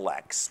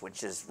Embolics,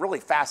 which is really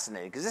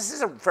fascinating, because this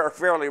is a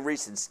fairly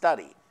recent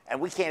study, and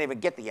we can't even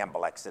get the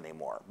Embolics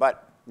anymore.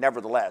 But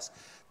nevertheless,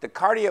 the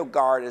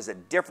CardioGuard is a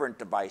different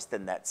device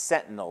than that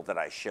Sentinel that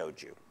I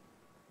showed you.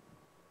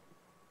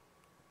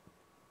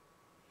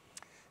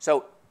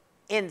 So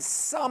in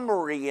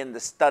summary in the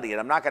study,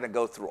 and I'm not going to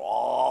go through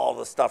all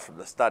the stuff from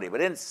the study,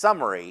 but in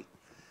summary,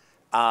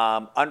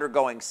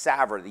 undergoing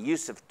SAVR, the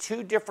use of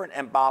 2 different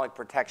embolic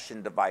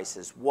protection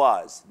devices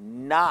was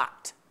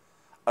not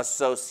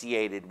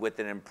associated with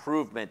an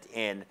improvement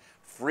in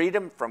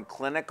freedom from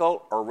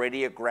clinical or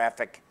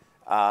radiographic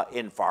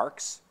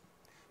infarcts,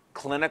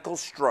 clinical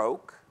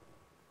stroke,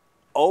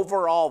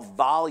 overall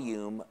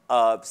volume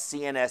of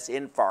CNS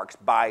infarcts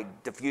by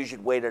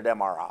diffusion-weighted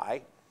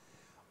MRI,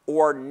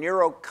 or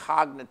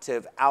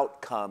neurocognitive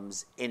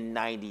outcomes in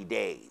 90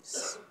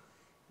 days.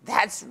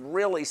 That's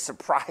really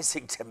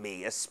surprising to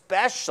me,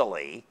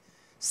 especially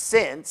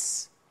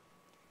since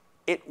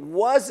it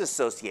was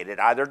associated,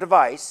 either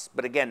device,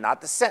 but again,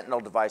 not the Sentinel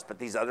device, but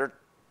these other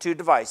 2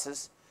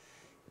 devices,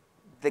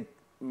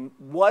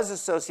 was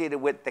associated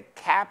with the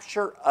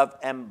capture of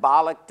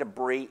embolic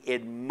debris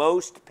in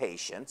most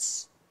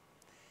patients,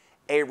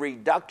 a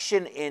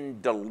reduction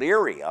in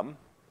delirium,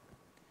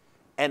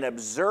 an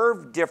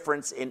observed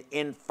difference in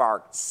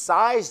infarct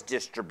size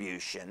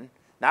distribution.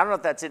 Now, I don't know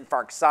if that's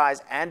infarct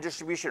size and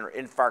distribution or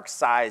infarct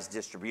size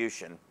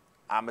distribution.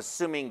 I'm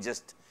assuming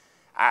just,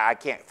 I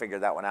can't figure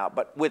that one out.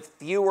 But with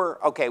fewer,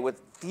 okay,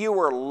 with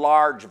fewer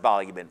large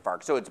volume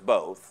infarcts, so it's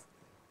both,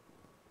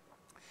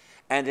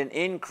 and an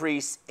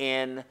increase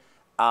in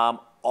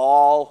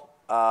all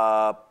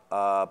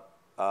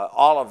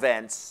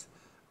events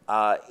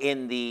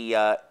in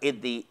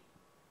the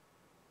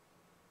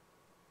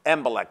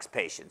Embolic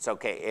patients,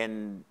 okay,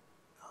 in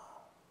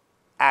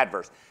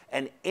adverse,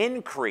 an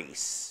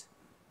increase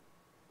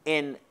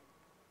in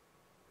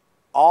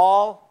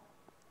all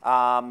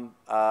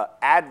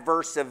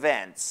adverse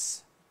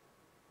events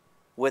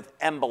with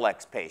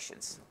Embolic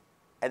patients.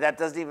 And that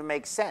doesn't even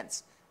make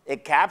sense.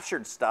 It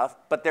captured stuff,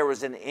 but there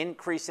was an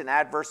increase in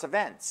adverse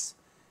events.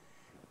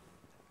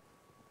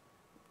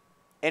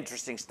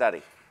 Interesting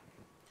study.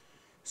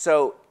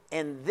 So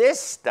in this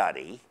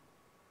study,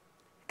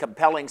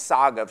 compelling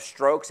saga of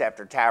strokes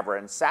after TAVR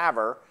and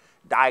SAVR,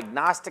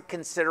 diagnostic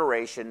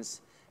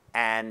considerations,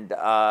 and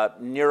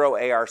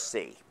neuro-ARC.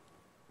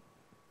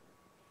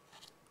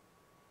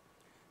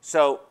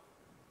 So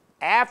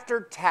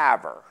after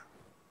TAVR,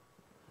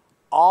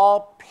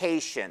 all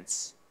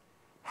patients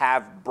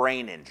have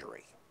brain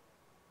injury.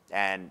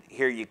 And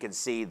here you can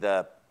see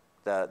the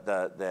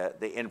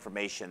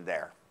information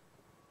there.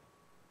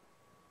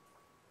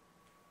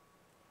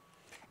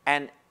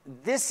 And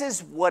this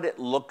is what it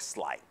looks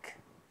like.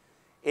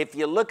 If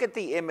you look at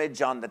the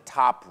image on the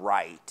top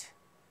right,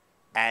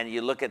 and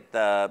you look at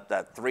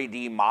the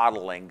 3D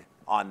modeling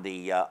on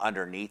the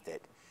underneath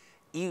it,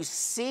 you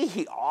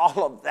see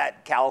all of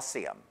that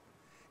calcium.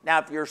 Now,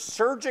 if you're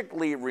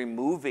surgically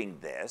removing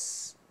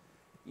this,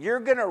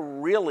 you're going to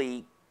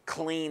really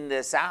clean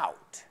this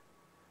out.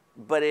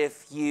 But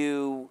if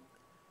you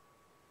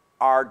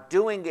are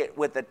doing it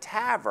with a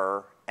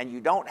TAVR and you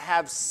don't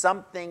have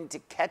something to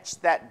catch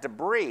that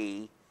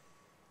debris,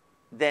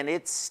 then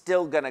it's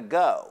still going to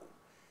go.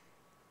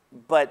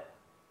 But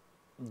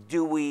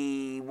do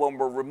we, when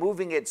we're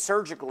removing it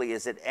surgically,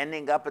 is it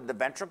ending up in the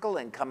ventricle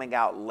and coming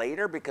out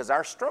later? Because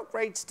our stroke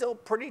rate's still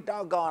pretty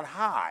doggone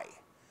high.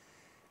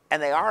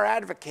 And they are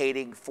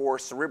advocating for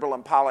cerebral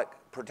embolic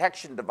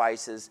protection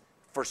devices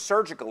for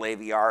surgical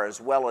AVR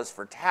as well as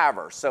for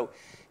TAVR. So,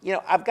 you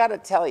know, I've got to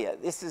tell you,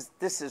 this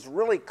is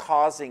really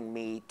causing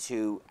me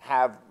to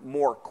have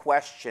more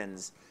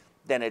questions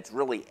than it's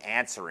really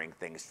answering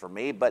things for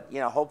me. But, you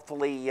know,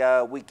 hopefully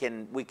we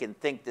can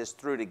think this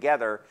through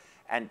together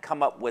and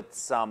come up with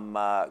some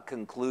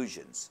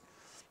conclusions.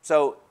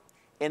 So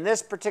in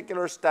this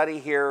particular study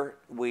here,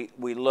 we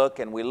look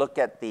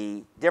at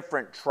the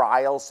different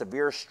trials.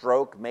 Severe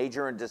stroke,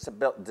 major and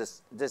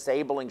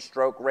disabling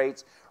stroke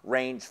rates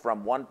range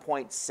from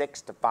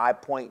 1.6 to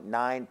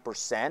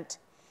 5.9%.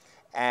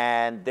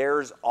 And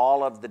there's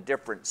all of the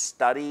different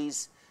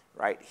studies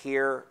right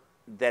here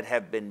that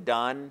have been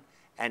done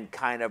and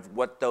kind of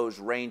what those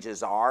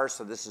ranges are.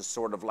 So this is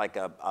sort of like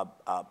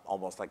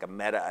almost like a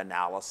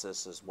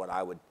meta-analysis is what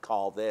I would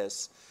call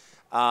this.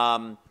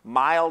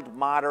 Mild,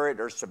 moderate,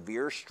 or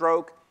severe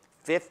stroke,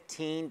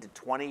 15 to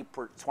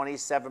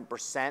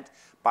 27%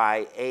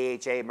 by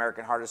AHA,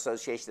 American Heart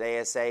Association,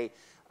 ASA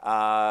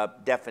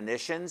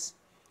definitions.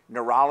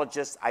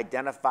 Neurologists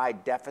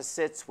identified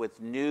deficits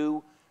with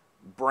new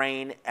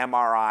brain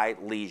MRI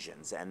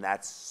lesions, and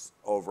that's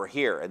over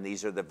here, and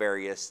these are the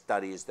various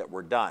studies that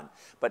were done.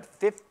 But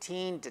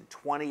 15 to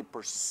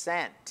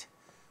 20%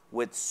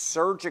 with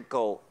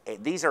surgical,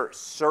 these are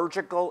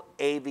surgical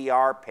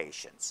AVR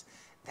patients.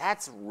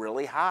 That's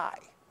really high.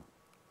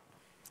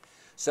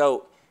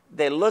 So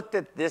they looked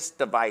at this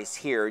device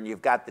here, and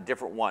you've got the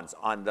different ones.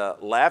 On the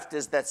left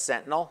is that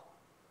Sentinel.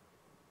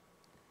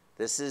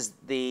 This is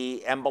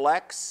the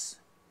Embolic.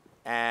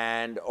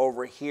 And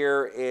over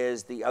here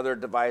is the other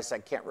device. I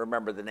can't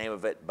remember the name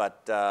of it,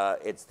 but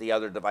it's the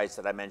other device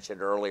that I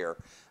mentioned earlier,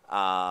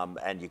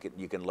 and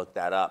you can look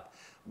that up.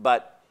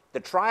 But the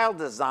trial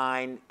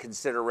design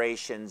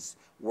considerations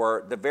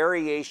were the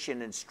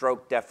variation in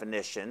stroke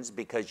definitions,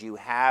 because you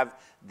have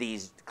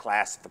these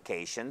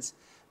classifications,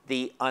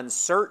 the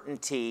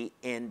uncertainty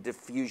in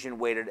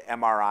diffusion-weighted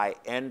MRI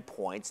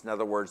endpoints, in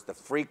other words, the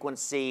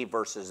frequency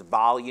versus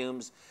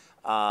volumes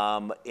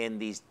in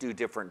these two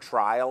different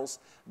trials,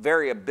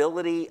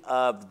 variability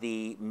of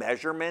the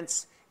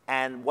measurements,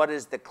 and what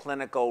is the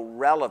clinical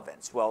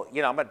relevance. Well,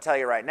 you know, I'm going to tell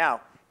you right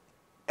now,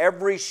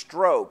 every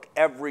stroke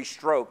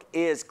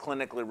is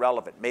clinically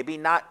relevant. Maybe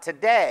not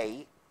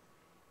today,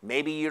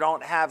 maybe you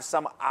don't have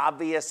some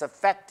obvious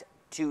effect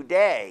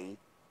today,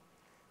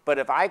 but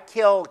if I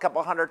kill a couple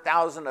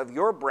 100,000 of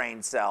your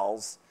brain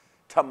cells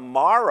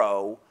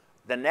tomorrow,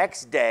 the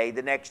next day,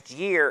 the next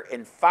year,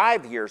 in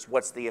 5 years,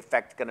 what's the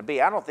effect going to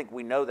be? I don't think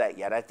we know that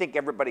yet. I think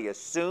everybody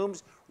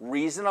assumes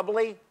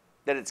reasonably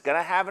that it's going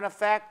to have an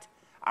effect.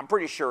 I'm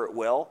pretty sure it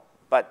will,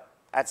 but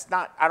that's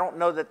not, I don't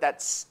know that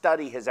that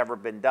study has ever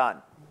been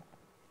done.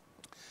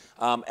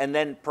 And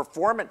then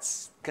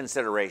performance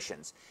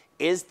considerations.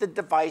 Is the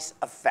device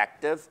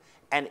effective,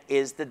 and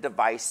is the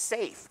device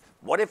safe?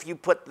 What if you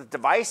put the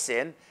device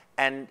in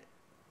and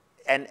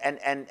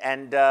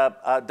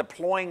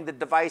deploying the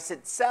device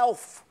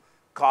itself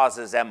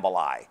causes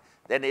emboli,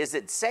 then is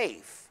it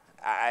safe?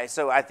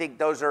 So I think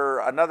those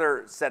are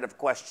another set of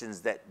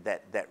questions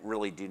that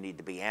really do need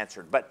to be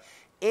answered. But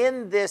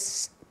in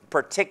this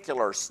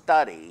particular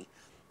study,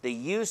 the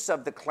use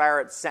of the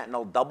Claret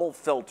Sentinel double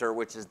filter,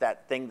 which is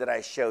that thing that I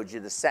showed you,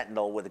 the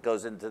Sentinel, where it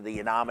goes into the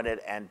innominate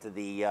and to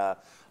the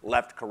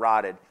left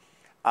carotid,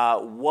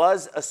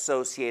 was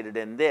associated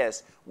in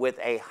this with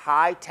a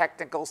high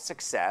technical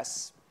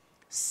success,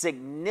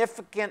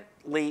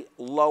 significantly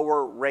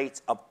lower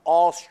rates of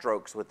all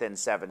strokes within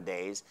 7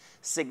 days,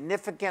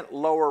 significant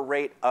lower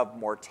rate of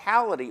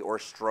mortality or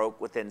stroke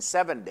within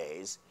 7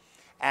 days,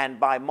 and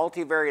by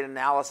multivariate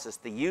analysis,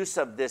 the use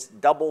of this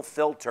double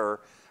filter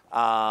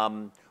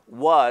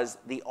was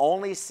the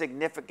only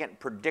significant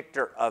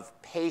predictor of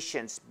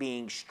patients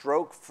being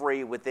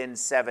stroke-free within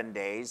 7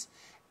 days,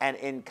 and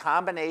in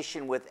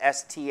combination with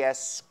STS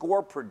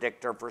score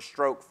predictor for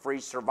stroke-free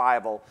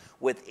survival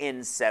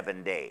within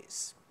 7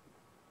 days.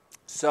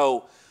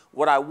 So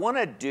what I want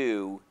to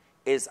do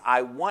is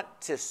I want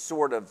to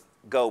sort of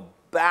go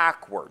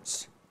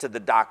backwards to the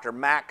Dr.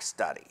 Mack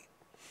study.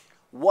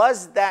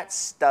 Was that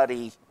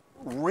study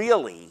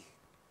really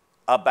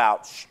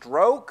about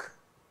stroke,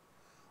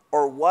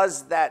 or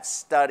was that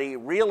study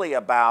really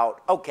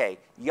about, okay,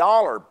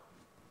 y'all are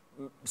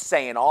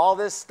saying all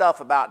this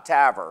stuff about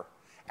TAVR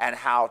and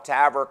how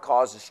TAVR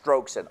causes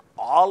strokes in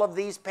all of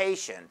these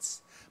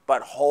patients,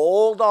 but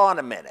hold on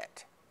a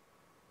minute.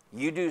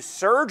 You do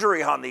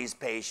surgery on these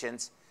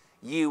patients,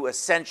 you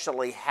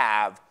essentially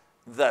have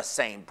the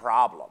same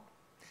problem.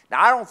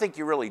 Now, I don't think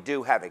you really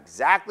do have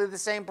exactly the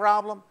same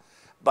problem,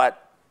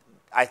 but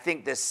I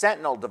think this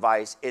Sentinel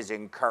device is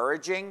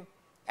encouraging,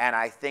 and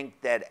I think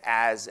that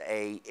as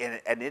an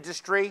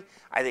industry,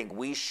 I think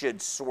we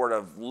should sort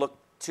of look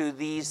to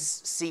these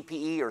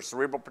CPE or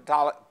cerebral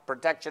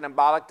protection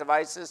embolic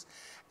devices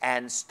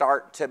and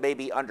start to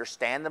maybe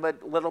understand them a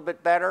little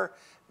bit better.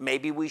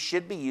 Maybe we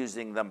should be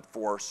using them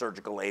for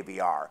surgical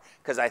AVR,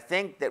 because I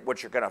think that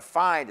what you're going to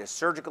find is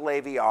surgical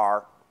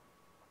AVR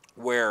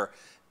where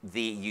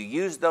you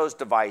use those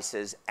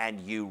devices and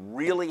you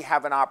really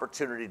have an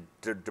opportunity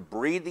to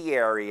debride the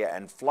area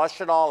and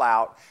flush it all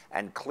out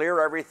and clear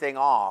everything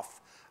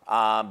off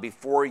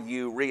before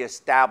you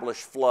reestablish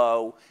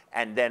flow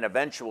and then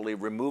eventually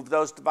remove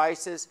those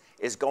devices,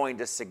 is going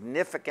to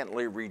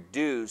significantly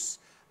reduce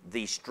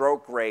the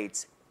stroke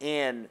rates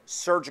in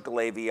surgical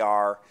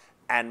AVR.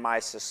 And my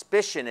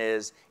suspicion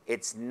is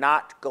it's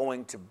not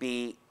going to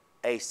be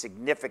a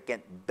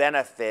significant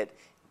benefit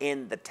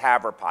in the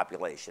TAVR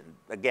population.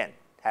 Again,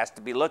 has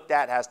to be looked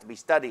at, has to be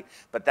studied,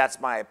 but that's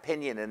my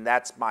opinion and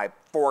that's my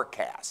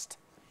forecast.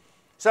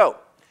 So,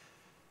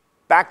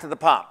 back to the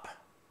pump.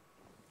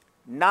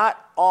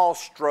 Not all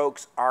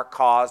strokes are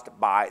caused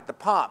by the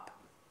pump.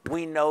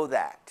 We know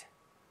that.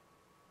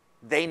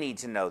 They need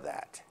to know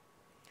that.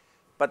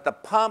 But the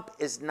pump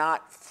is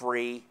not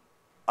free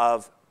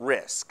of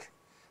risk.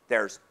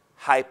 There's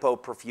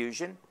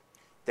hypoperfusion,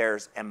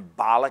 there's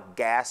embolic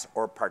gas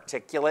or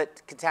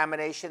particulate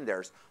contamination,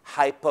 there's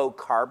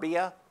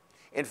hypocarbia.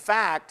 In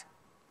fact,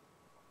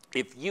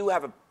 if you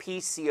have a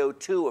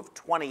PCO2 of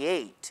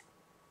 28,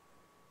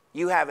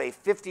 you have a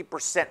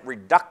 50%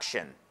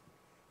 reduction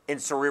in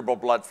cerebral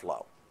blood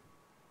flow.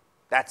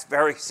 That's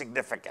very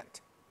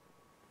significant.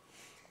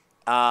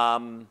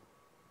 Cannula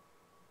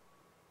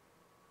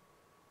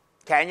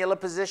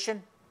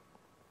position,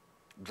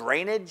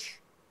 drainage.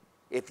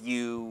 If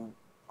you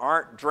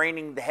aren't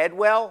draining the head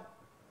well,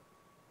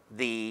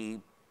 the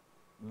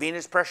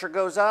venous pressure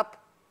goes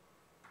up,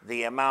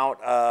 the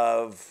amount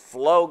of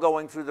flow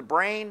going through the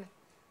brain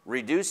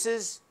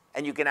reduces,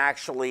 and you can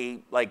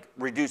actually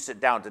reduce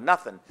it down to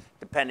nothing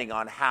depending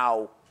on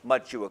how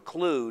much you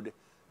occlude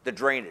the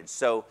drainage.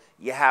 So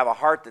you have a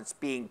heart that's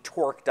being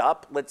torqued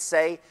up, let's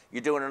say,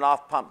 you're doing an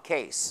off-pump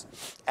case,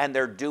 and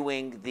they're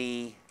doing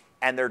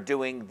an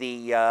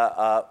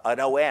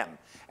OM,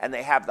 and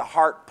they have the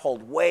heart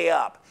pulled way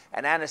up,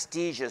 and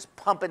anesthesia's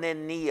pumping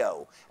in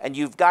neo, and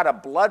you've got a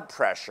blood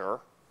pressure,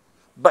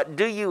 but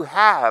do you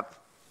have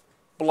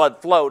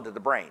blood flow to the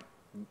brain?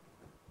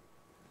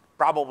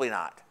 Probably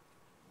not.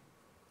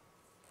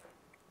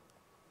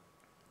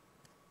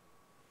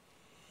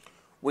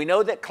 We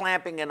know that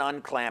clamping and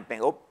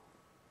unclamping,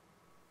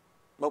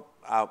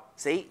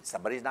 see,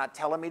 somebody's not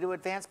telling me to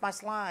advance my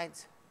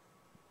slides.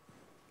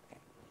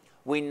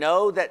 We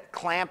know that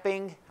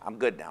clamping, I'm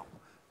good now.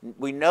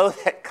 We know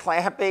that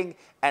clamping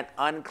and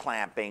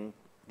unclamping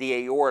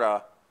the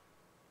aorta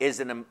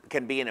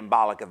can be an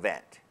embolic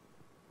event.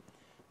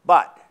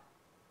 But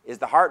is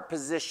the heart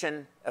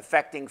position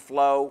affecting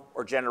flow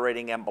or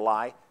generating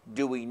emboli?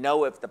 Do we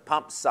know if the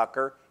pump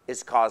sucker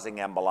is causing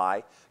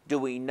emboli? Do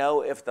we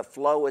know if the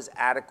flow is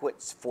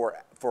adequate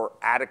for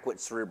adequate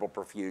cerebral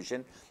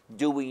perfusion?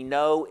 Do we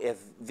know if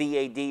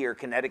VAD or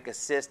kinetic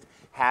assist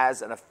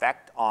has an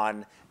effect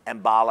on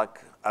embolic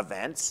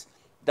events?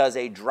 Does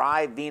a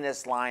dry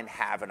venous line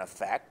have an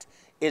effect?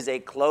 Is a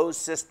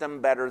closed system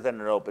better than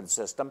an open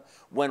system?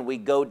 When we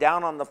go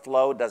down on the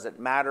flow, does it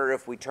matter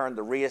if we turn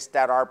the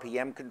rheostat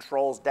RPM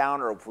controls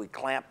down or if we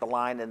clamp the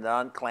line and then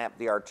unclamp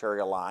the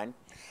arterial line?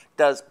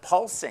 Does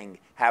pulsing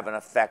have an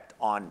effect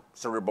on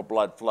cerebral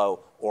blood flow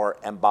or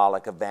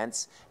embolic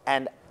events?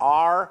 And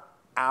are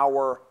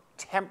our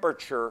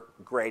temperature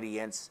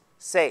gradients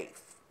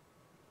safe?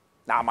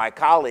 Now, my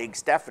colleague,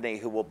 Stephanie,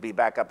 who will be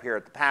back up here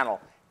at the panel,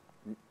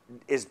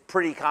 is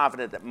pretty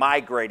confident that my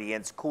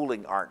gradients,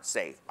 cooling, aren't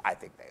safe. I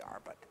think they are,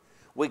 but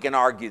we can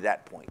argue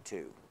that point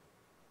too.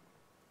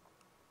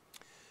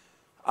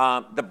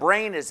 The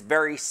brain is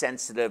very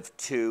sensitive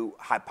to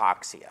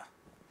hypoxia.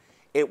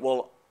 It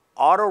will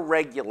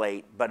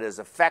auto-regulate, but is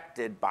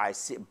affected by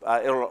CPP,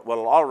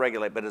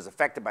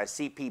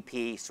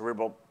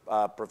 cerebral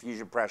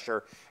perfusion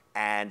pressure,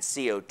 and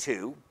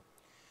CO2.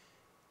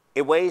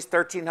 It weighs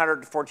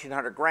 1,300 to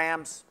 1,400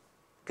 grams.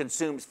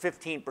 Consumes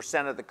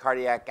 15% of the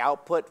cardiac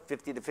output,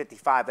 50 to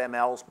 55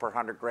 mLs per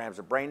 100 grams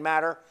of brain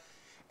matter,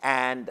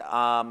 and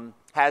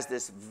has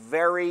this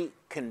very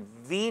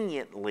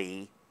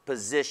conveniently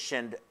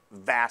positioned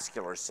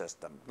vascular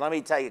system. Let me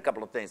tell you a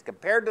couple of things.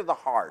 Compared to the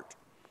heart,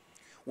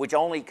 which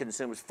only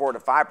consumes 4 to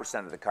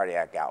 5% of the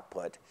cardiac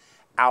output,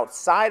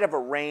 outside of a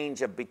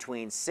range of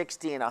between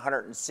 60 and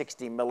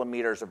 160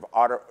 millimeters of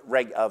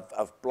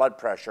blood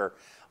pressure,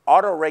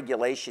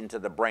 autoregulation to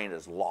the brain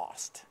is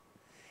lost.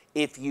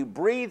 If you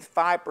breathe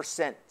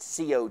 5%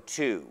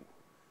 CO2,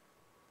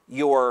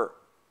 your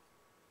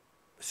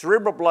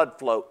cerebral blood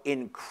flow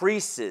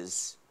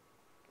increases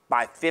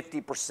by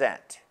 50%.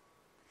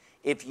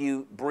 If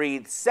you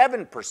breathe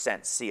 7%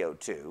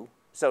 CO2,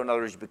 so in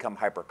other words, you become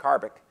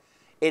hypercarbic,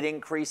 it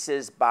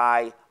increases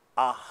by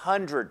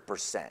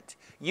 100%.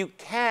 You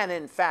can,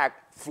 in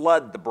fact,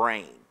 flood the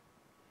brain.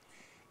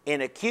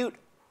 In acute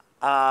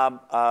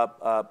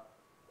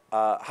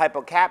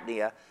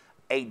hypocapnia,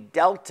 a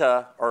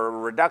delta or a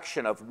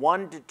reduction of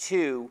 1 to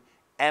 2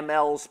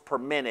 mLs per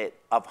minute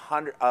of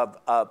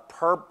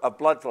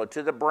blood flow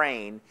to the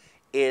brain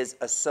is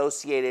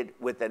associated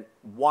with a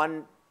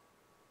 1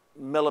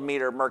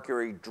 millimeter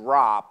mercury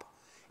drop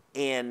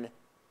in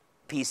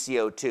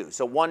PCO2.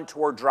 So 1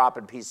 torr drop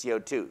in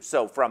PCO2.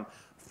 So from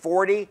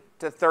 40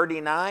 to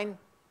 39,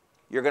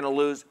 you're going to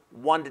lose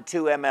 1 to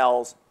 2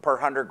 mLs per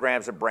 100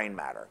 grams of brain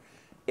matter.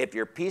 If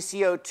your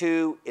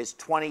PCO2 is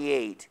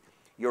 28,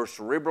 your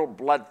cerebral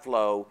blood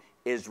flow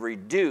is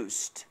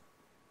reduced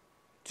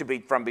to be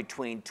from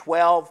between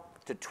 12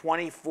 to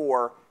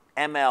 24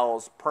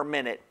 mLs per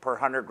minute per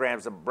 100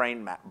 grams of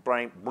brain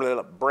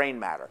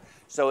matter.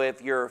 So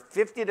if you're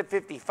 50 to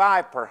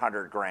 55 per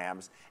 100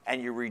 grams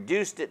and you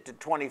reduced it to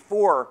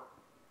 24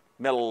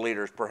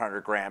 milliliters per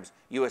 100 grams,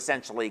 you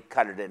essentially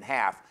cut it in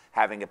half,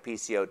 having a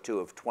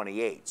PCO2 of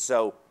 28.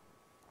 So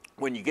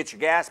when you get your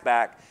gas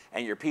back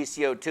and your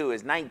PCO2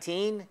 is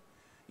 19,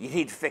 you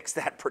need to fix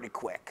that pretty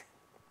quick.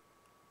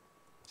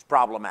 It's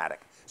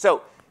problematic.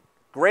 So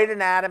great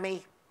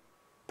anatomy,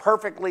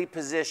 perfectly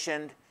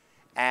positioned,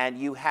 and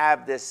you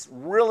have this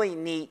really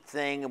neat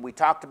thing, and we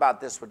talked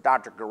about this with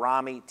Dr.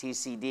 Garami,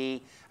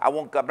 TCD.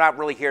 I'm not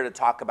really here to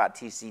talk about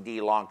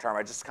TCD long term.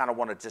 I just kind of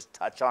want to just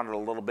touch on it a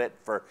little bit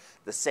for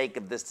the sake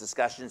of this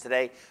discussion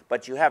today.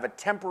 But you have a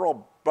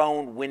temporal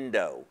bone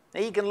window.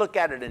 Now you can look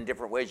at it in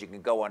different ways. You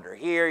can go under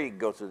here, you can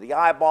go through the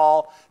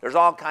eyeball. There's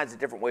all kinds of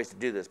different ways to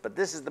do this, but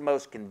this is the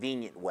most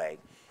convenient way,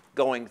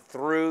 going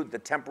through the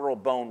temporal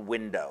bone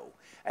window.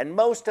 And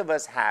most of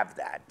us have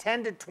that.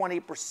 10 to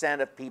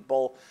 20% of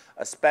people,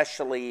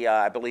 especially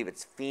I believe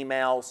it's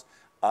females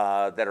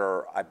that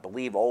are, I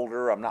believe,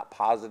 older, I'm not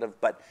positive,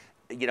 but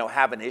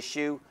have an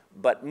issue.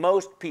 But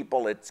most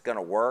people it's going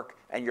to work,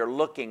 and you're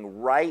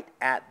looking right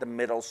at the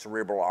middle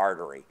cerebral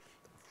artery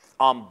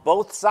on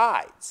both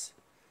sides.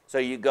 So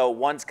you go,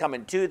 one's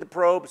coming to the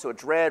probe, so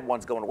it's red,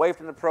 one's going away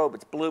from the probe,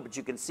 it's blue, but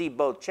you can see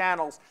both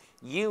channels.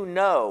 You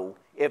know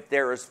if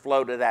there is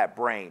flow to that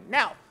brain.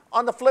 Now,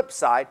 on the flip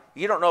side,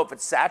 you don't know if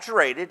it's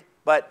saturated,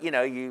 but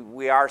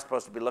we are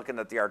supposed to be looking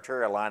at the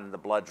arterial line and the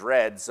blood's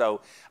red, so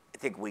I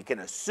think we can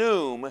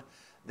assume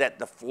that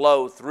the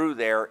flow through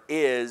there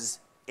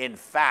is, in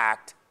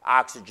fact,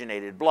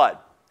 oxygenated blood.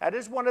 That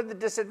is one of the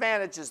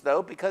disadvantages,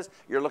 though, because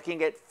you're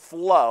looking at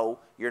flow,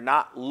 you're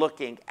not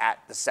looking at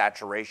the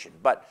saturation.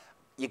 But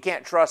you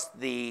can't trust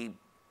the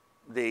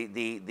what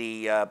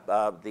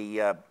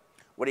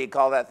do you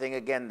call that thing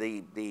again?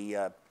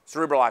 The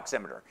cerebral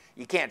oximeter.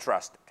 You can't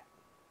trust it.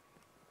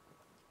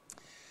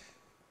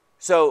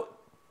 So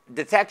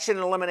detection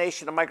and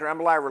elimination of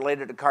microemboli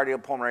related to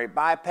cardiopulmonary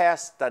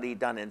bypass, study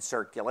done in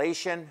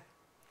circulation.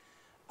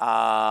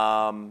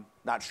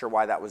 Not sure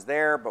why that was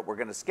there, but we're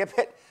going to skip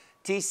it.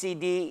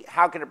 TCD,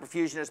 how can a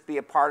perfusionist be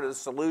a part of the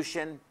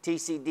solution?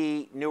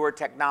 TCD, newer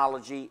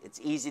technology, it's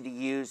easy to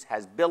use,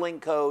 has billing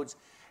codes,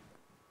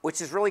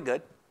 which is really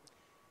good.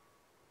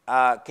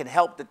 Can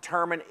help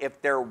determine if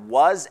there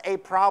was a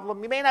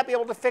problem. You may not be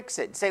able to fix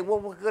it. Say, well,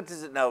 what good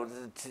does it know?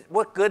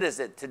 What good is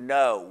it to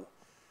know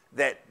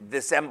that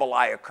this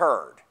emboli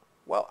occurred?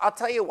 Well, I'll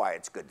tell you why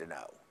it's good to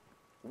know.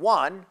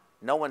 One,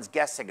 no one's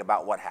guessing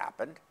about what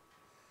happened.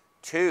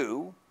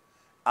 Two,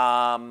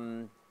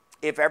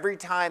 If every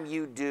time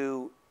you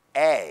do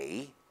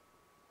A,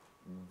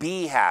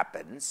 B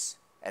happens,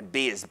 and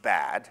B is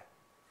bad,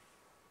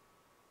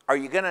 are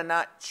you going to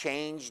not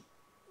change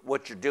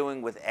what you're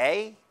doing with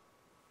A?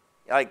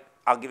 Like,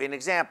 I'll give you an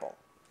example.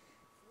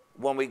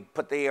 When we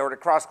put the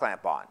aortic cross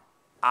clamp on,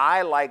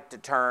 I like to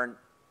turn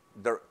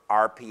the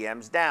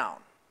RPMs down.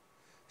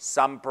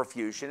 Some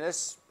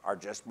perfusionists are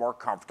just more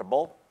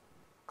comfortable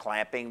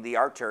clamping the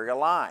arterial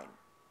line.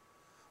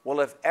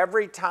 Well, if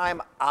every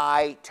time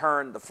I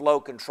turn the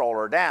flow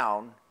controller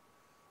down,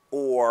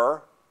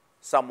 or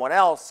someone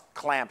else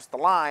clamps the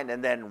line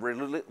and then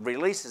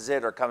releases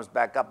it or comes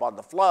back up on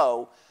the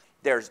flow,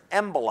 there's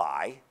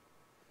emboli.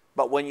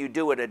 But when you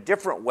do it a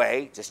different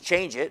way, just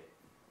change it,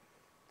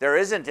 there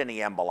isn't any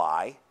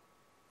emboli.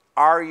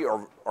 Are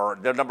you, or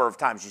the number of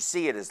times you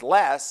see it is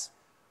less,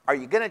 are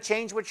you going to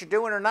change what you're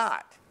doing or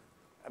not?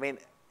 I mean,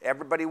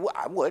 everybody,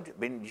 I would. I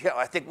mean, you know,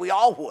 I think we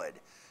all would.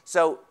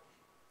 So,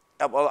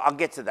 well, I'll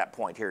get to that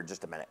point here in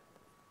just a minute.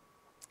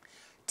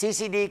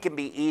 TCD can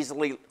be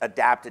easily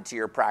adapted to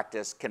your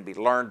practice, can be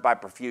learned by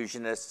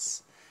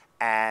perfusionists,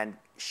 and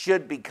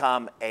should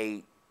become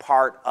a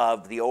part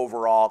of the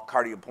overall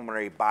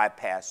cardiopulmonary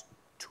bypass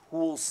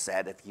tool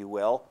set, if you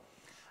will.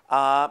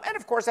 And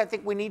of course, I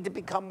think we need to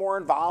become more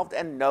involved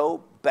and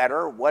know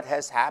better what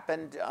has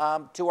happened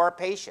to our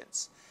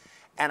patients.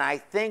 And I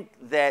think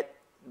that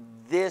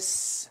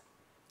this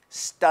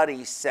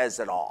study says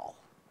it all.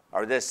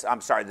 Or this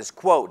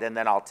quote, and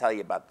then I'll tell you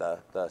about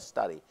the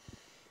study.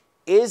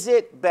 Is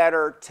it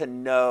better to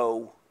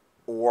know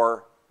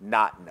or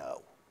not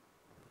know?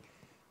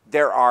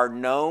 There are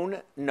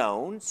known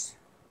knowns.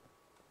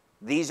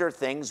 These are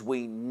things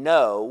we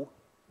know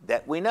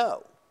that we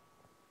know.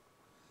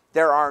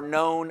 There are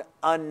known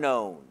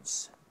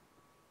unknowns.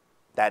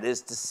 That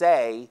is to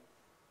say,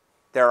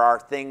 there are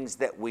things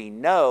that we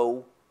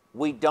know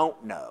we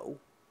don't know,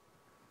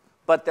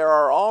 but there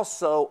are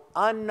also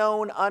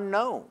unknown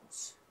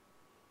unknowns.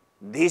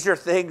 These are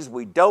things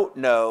we don't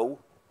know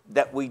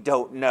that we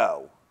don't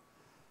know.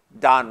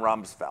 Don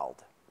Rumsfeld.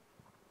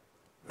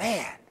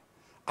 Man,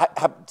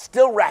 I'm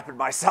still wrapping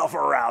myself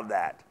around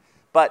that.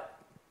 But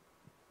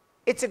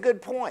it's a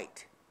good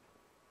point.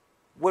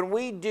 When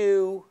we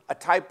do a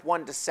type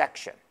 1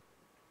 dissection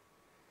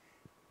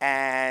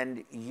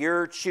and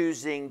you're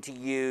choosing to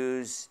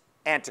use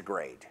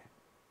antegrade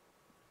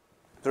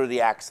through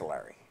the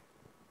axillary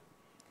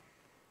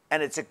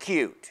and it's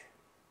acute,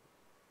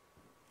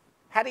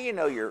 how do you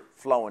know you're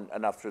flowing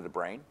enough through the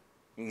brain?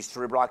 You use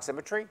cerebral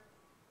oximetry?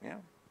 Yeah.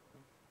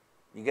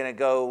 You're going to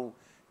go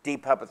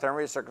deep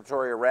hypothermia,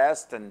 circulatory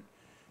arrest, and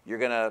you're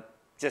going to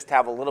just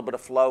have a little bit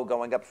of flow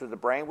going up through the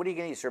brain. What are you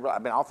going to use cerebral? I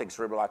mean, I don't think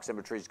cerebral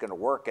oximetry is going to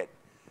work at,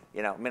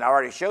 you know, I mean, I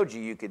already showed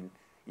you,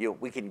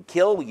 we can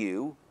kill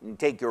you and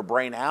take your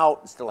brain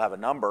out and still have a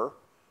number,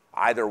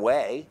 either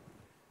way.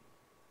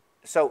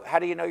 So how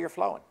do you know you're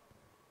flowing?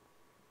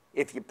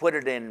 If you put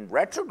it in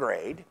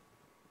retrograde,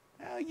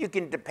 you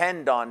can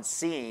depend on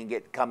seeing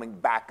it coming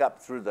back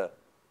up through the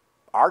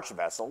arch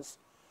vessels.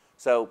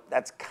 So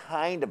that's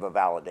kind of a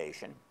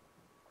validation.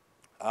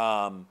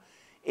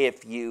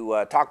 If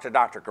you talk to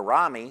Dr.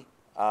 Garami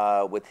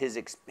with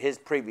his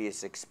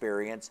previous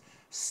experience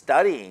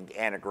studying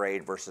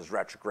antegrade versus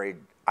retrograde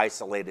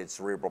isolated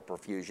cerebral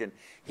perfusion,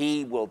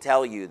 he will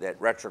tell you that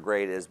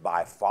retrograde is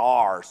by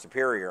far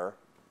superior.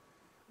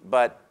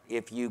 But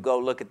if you go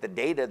look at the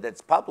data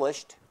that's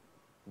published,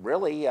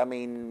 really, I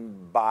mean,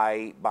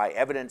 by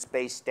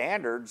evidence-based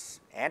standards,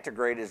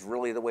 antegrade is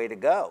really the way to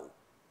go.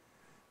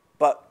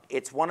 But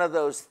it's one of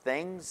those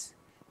things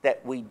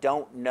that we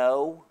don't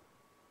know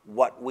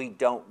what we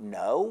don't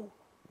know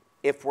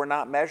if we're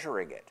not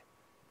measuring it.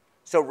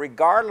 So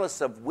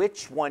regardless of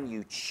which one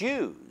you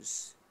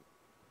choose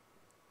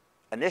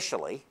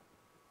initially,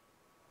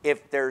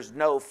 if there's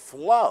no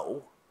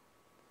flow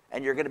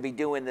and you're going to be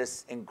doing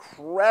this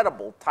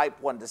incredible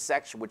type 1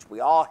 dissection, which we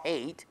all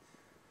hate,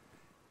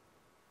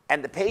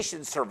 and the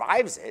patient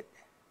survives it,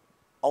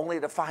 only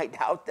to find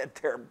out that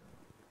they're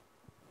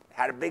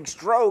had a big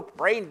stroke,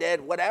 brain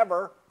dead,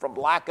 whatever, from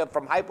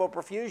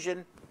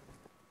hypoperfusion,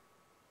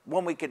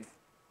 when we could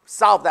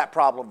solve that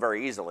problem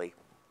very easily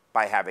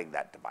by having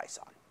that device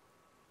on.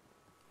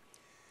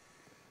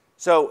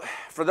 So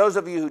for those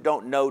of you who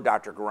don't know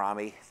Dr.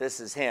 Garami,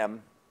 this is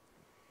him.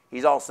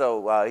 He's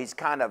also, he's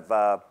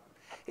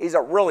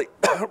a really,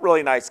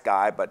 really nice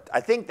guy, but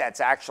I think that's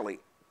actually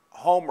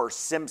Homer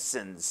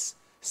Simpson's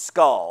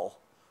skull,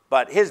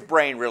 but his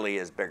brain really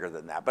is bigger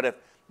than that. But if,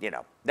 you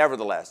know,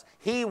 nevertheless,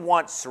 he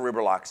wants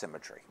cerebral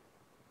oximetry.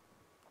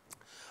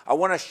 I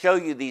want to show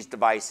you these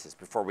devices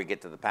before we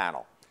get to the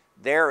panel.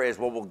 There is,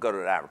 well, we'll go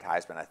to an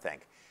advertisement, I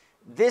think.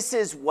 This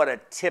is what a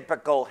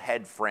typical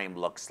head frame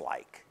looks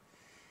like.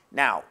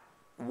 Now,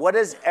 what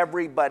does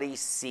everybody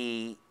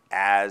see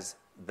as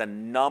the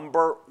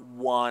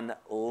 #1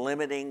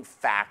 limiting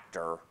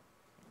factor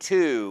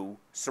to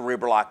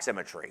cerebral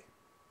oximetry?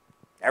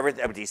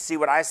 Do you see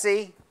what I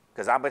see?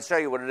 Because I'm going to show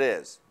you what it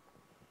is.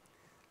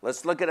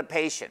 Let's look at a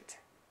patient.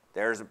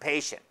 There's a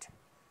patient.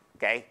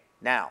 Okay?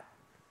 Now,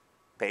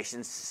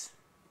 patient's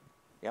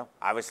You know,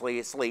 obviously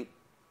you sleep.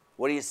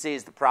 What do you see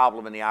is the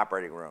problem in the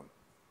operating room?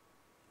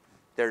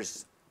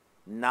 There's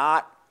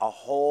not a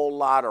whole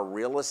lot of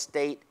real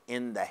estate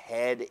in the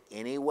head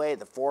anyway,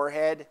 the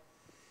forehead.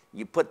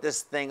 You put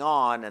this thing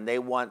on and they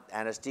want,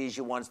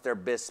 anesthesia wants their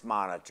BIS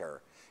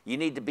monitor. You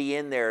need to be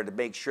in there to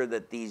make sure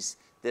that this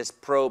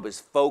probe is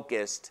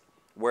focused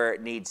where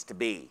it needs to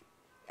be,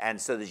 and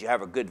so that you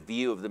have a good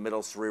view of the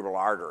middle cerebral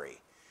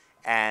artery.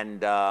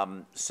 And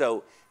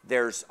so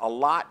there's a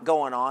lot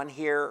going on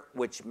here,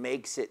 which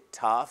makes it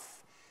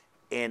tough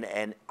in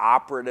an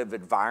operative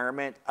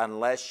environment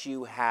unless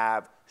you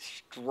have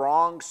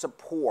strong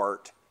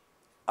support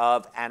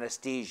of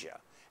anesthesia.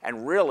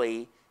 And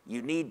really,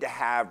 you need to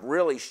have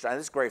really strong,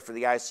 this is great for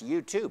the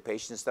ICU too,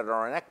 patients that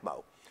are on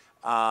ECMO.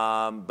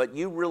 But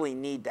you really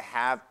need to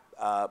have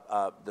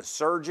the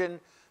surgeon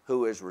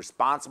who is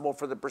responsible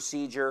for the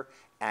procedure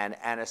and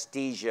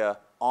anesthesia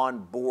on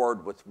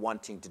board with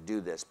wanting to do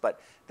this. But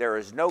there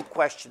is no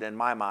question in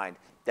my mind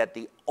that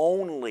the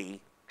only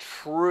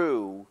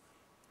true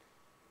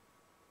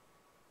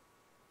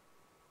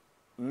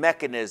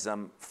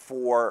mechanism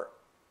for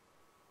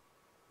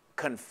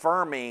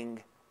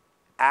confirming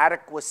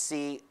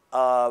adequacy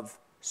of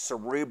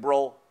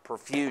cerebral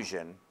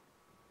perfusion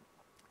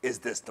is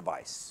this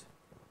device.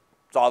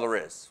 That's all there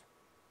is.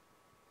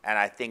 And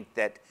I think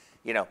that,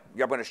 you know,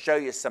 I'm going to show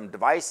you some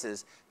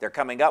devices. They're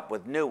coming up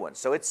with new ones.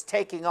 So it's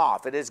taking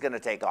off. It is going to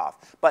take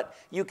off. But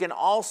you can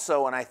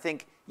also, and I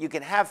think you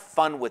can have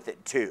fun with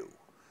it too.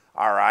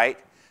 All right.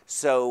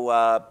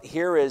 So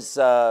here is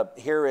Bill,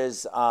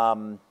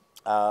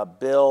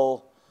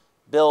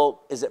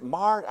 is it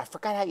Mart? I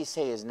forgot how you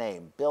say his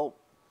name. Bill,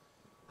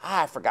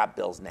 I forgot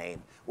Bill's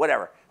name.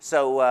 Whatever.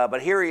 So,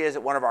 but here he is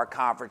at one of our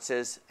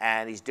conferences,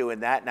 and he's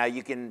doing that. Now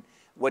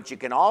what you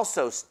can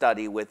also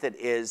study with it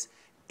is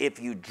if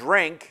you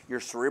drink, your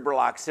cerebral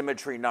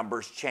oximetry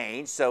numbers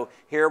change. So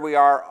here we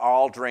are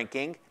all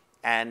drinking,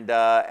 and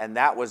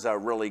that was a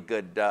really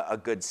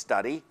good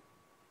study.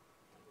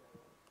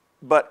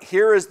 But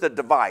here is the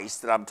device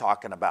that I'm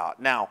talking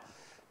about. Now,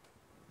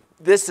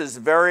 this is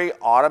very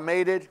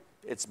automated.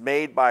 It's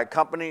made by a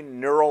company,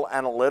 Neural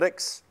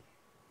Analytics,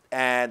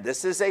 and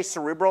this is a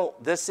transcranial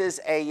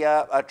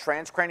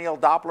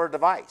Doppler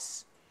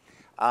device.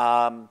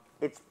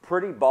 It's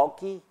pretty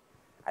bulky.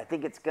 I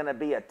think it's going to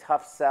be a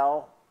tough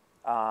sell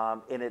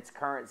in its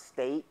current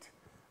state,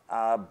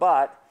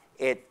 but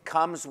it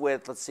comes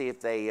with, let's see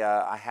if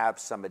I have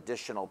some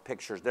additional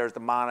pictures. There's the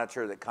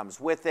monitor that comes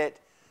with it,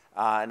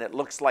 and it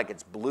looks like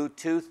it's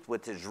Bluetooth,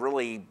 which is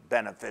really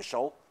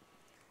beneficial.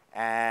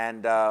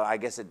 And I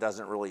guess it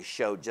doesn't really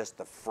show just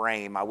the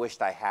frame. I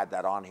wished I had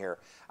that on here.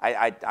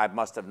 I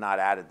must have not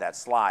added that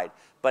slide.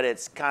 But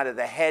it's kind of,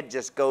 the head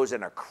just goes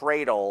in a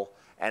cradle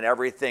and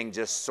everything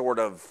just sort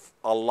of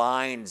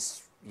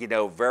aligns, you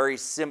know, very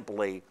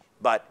simply,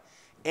 but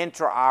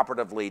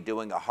intraoperatively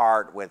doing a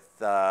heart with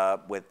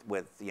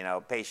you know,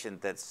 a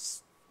patient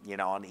that's, you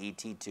know, on the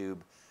ET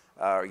tube,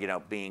 you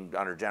know, being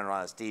under general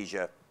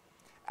anesthesia,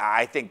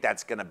 I think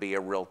that's going to be a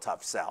real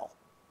tough sell.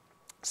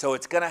 So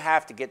it's going to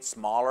have to get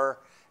smaller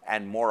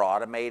and more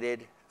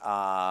automated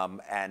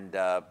and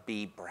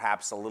be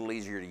perhaps a little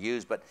easier to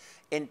use. But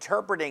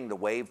interpreting the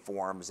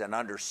waveforms and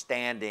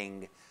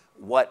understanding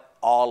what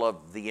all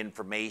of the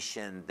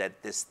information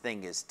that this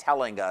thing is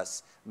telling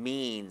us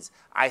means,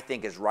 I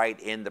think is right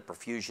in the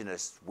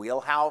perfusionist's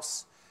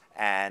wheelhouse.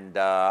 And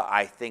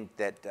I think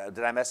that,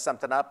 did I mess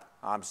something up?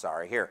 I'm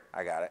sorry. Here,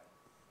 I got it.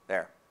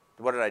 There.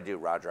 What did I do,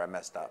 Roger? I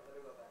messed up.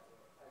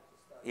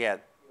 Yeah.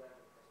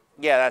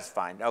 Yeah, that's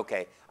fine.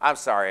 Okay. I'm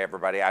sorry,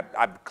 everybody.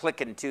 I'm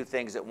clicking two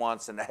things at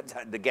once, and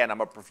again,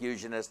 I'm a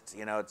perfusionist.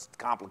 You know, it's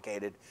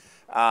complicated.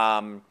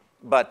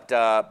 But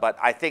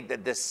I think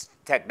that this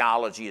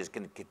technology is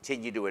going to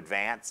continue to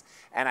advance.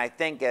 And I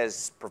think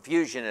as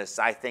perfusionists,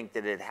 I think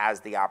that it has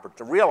the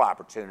real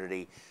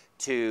opportunity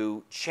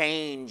to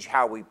change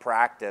how we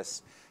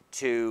practice,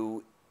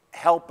 to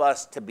help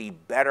us to be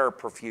better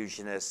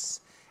perfusionists,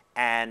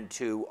 and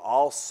to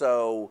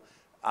also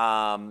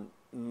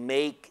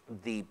make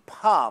the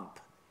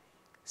pump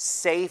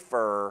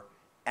safer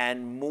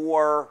and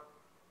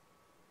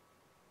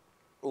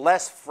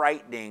less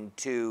frightening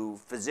to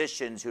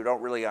physicians who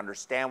don't really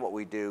understand what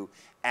we do,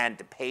 and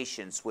to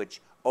patients, which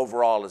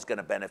overall is going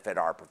to benefit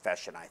our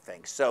profession, I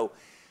think. So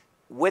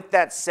with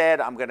that said,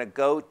 I'm going to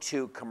go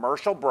to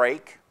commercial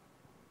break,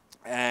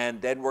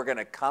 and then we're going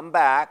to come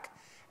back,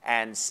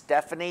 and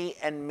Stephanie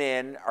and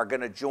Min are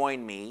going to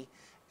join me,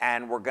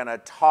 and we're going to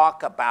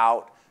talk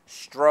about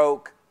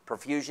stroke,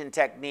 perfusion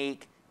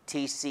technique,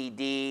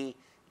 TCD,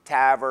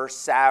 TAVR,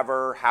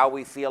 SAVR, how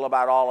we feel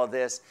about all of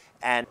this.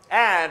 And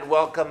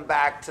welcome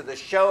back to the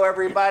show,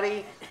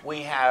 everybody.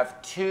 We have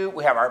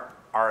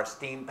our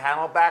esteemed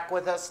panel back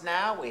with us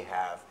now. We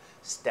have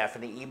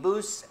Stephanie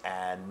Ibus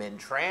and Min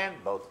Tran,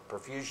 both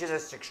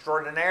perfusionists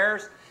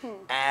extraordinaires.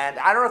 And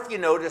I don't know if you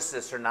noticed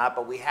this or not,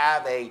 but we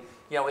have a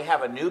you know, we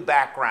have a new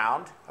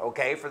background,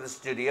 okay, for the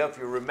studio. If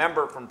you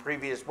remember from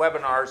previous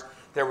webinars,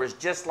 there was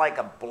just like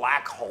a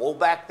black hole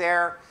back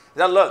there.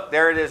 Now look,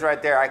 there it is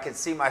right there. I can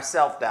see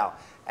myself now.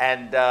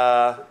 And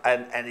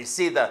you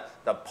see the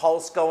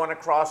pulse going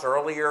across.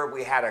 Earlier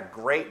we had a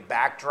great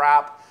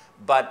backdrop,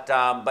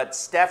 but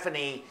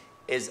Stephanie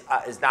is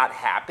not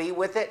happy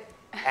with it,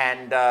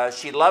 and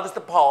she loves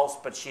the pulse,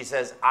 but she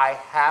says, I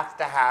have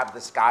to have the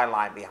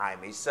skyline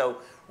behind me. So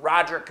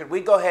Roger, could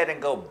we go ahead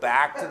and go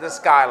back to the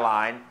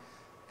skyline,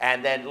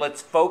 and then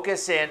let's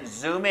focus in,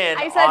 zoom in.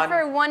 I said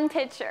for one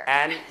picture.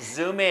 And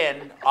zoom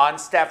in on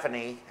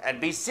Stephanie and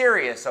be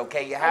serious,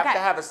 okay? You have to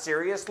have a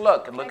serious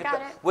look and look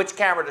at which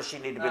camera does she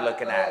need to be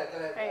looking at?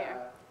 Right here.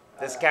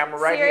 This camera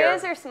right here.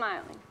 Serious or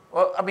smiling?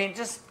 Well, I mean,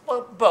 just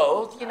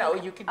both. You know,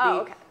 you could be. Oh,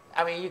 okay.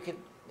 I mean, you could.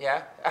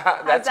 Yeah,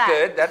 that's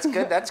good. That's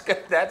good. That's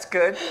good. That's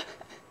good.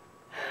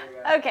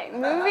 Okay,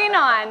 moving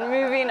on.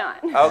 Moving on.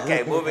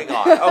 Okay, moving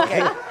on.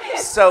 Okay,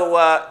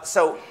 so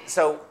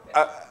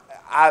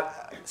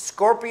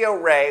Scorpio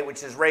Ray,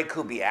 which is Ray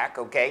Kubiak,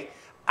 okay,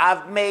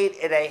 I've made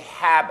it a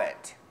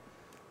habit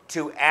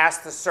to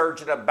ask the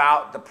surgeon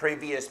about the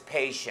previous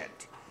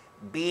patient.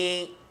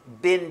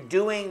 Been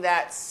doing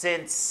that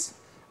since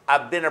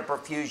I've been a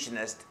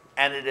perfusionist,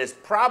 and it is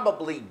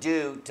probably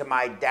due to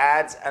my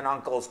dad's and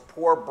uncle's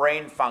poor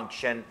brain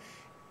function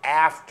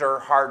after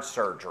heart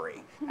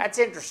surgery. That's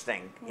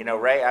interesting, you know,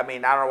 Ray. I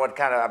mean, I don't know what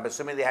kind of, I'm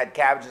assuming they had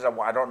cabbages.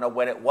 I don't know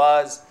when it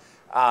was,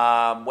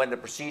 when the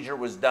procedure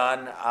was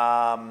done.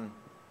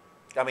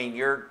 I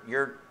mean,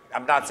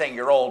 I'm not saying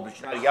you're old, but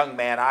you're not a young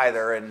man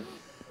either. And,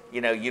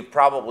 you know, you've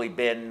probably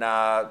been,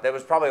 that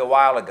was probably a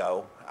while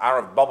ago. I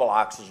don't know if bubble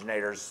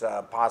oxygenators,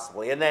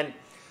 possibly. And then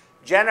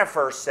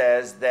Jennifer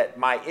says that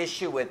my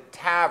issue with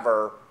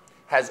TAVR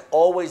has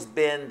always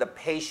been the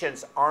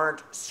patients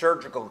aren't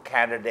surgical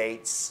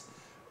candidates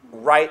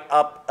right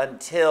up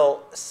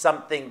until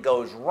something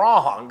goes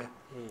wrong,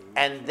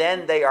 and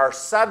then they are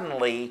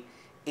suddenly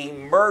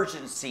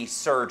emergency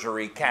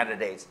surgery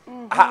candidates.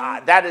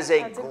 That is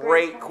a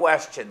great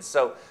question.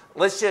 So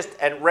let's just,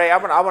 and Ray, I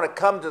want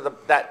to come to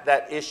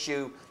that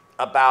issue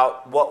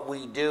about what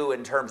we do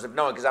in terms of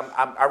knowing, because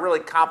I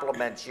really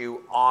compliment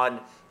you on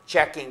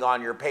checking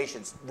on your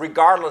patients,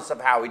 regardless of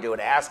how we do it.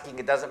 Asking,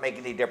 it doesn't make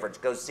any difference.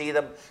 Go see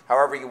them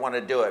however you want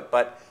to do it.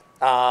 But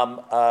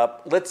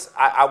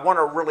I want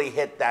to really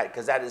hit that,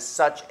 because that is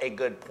such a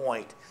good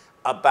point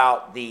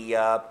about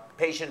the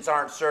patients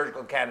aren't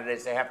surgical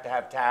candidates. They have to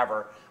have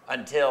TAVR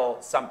until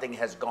something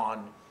has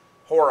gone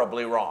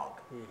horribly wrong.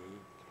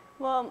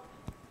 Well,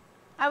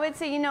 I would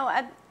say, you know,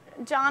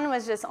 John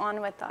was just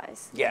on with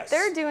us. Yes.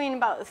 They're doing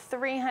about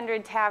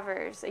 300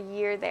 TAVRs a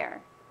year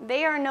there.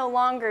 They are no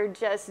longer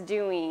just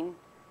doing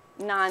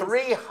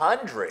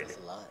 300? That's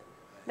a lot.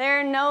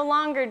 They're no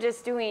longer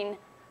just doing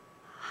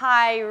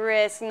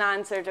high-risk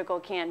non-surgical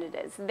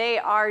candidates. They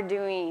are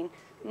doing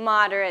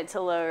moderate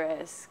to low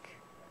risk.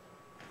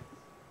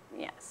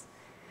 Yes.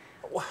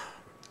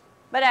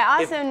 But I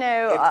also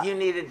know if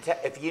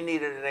you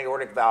needed an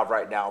aortic valve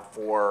right now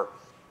for,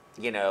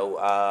 you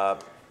know,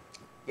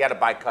 you had a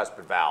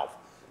bicuspid valve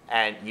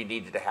and you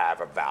needed to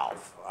have a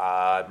valve,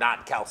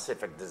 not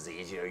calcific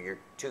disease, you know, you're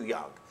too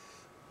young,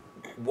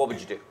 what would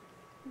you do?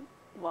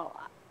 Well,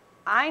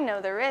 I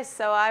know the risk,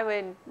 so I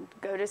would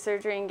go to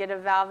surgery and get a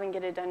valve and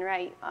get it done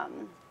right.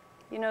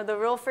 You know, the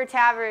rule for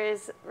TAVR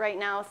is right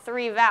now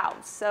 3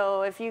 valves.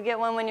 So if you get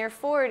one when you're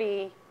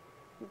 40,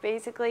 you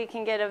basically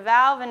can get a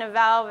valve and a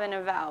valve and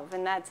a valve,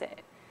 and that's it.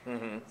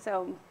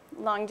 So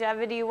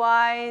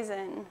longevity-wise,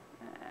 and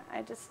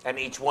I just... And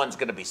each one's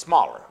going to be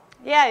smaller.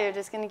 Yeah, you're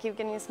just going to keep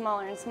getting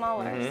smaller and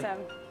smaller. So.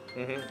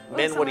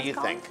 Min, what do you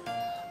think?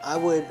 I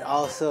would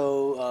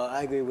also,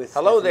 I agree with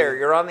Hello Stephanie. there,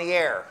 you're on the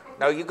air.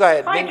 No, you go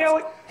ahead. Hi,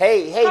 Joe.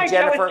 Hey, Hi,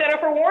 Jennifer. Joe. It's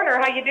Jennifer Warner.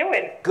 How you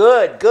doing?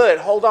 Good, good.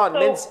 Hold on.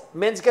 So,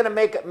 Min's gonna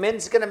make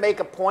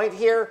a point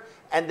here,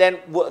 and then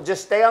we'll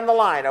just stay on the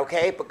line,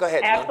 okay? But go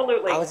ahead.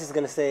 absolutely. I was just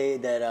going to say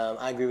that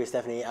I agree with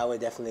Stephanie. I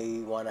would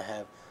definitely want to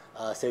have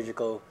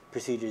surgical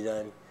procedure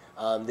done.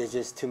 There's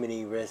just too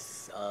many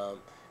risks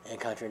and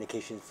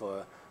contraindications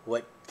for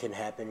what can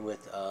happen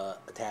with a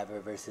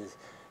TAVR versus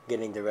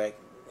getting direct,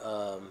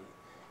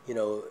 you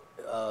know,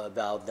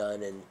 valve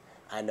done. And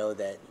I know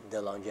that the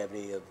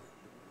longevity of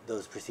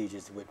those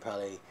procedures would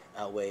probably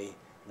outweigh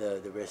the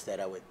risk that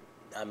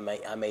I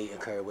may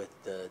incur with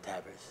the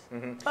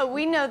TAVRs. But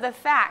we know the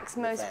facts.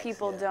 Most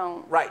people yeah.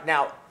 don't. Right,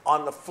 now,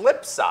 on the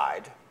flip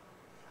side,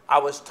 I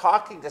was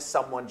talking to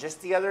someone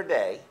just the other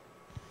day,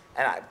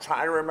 and I'm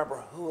trying to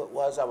remember who it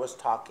was I was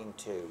talking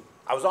to.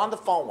 I was on the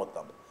phone with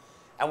them,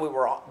 and we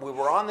were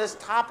on this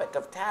topic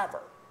of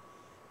TAVR.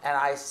 And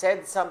I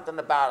said something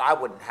about I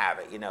wouldn't have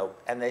it, you know,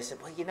 and they said,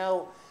 well, you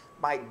know,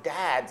 my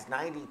dad's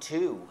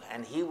 92,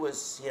 and he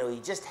was, you know, he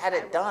just had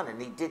it done,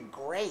 and he did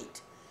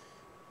great.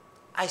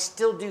 I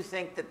still do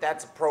think that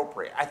that's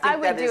appropriate. I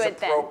think that is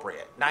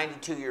appropriate.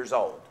 92 years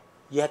old.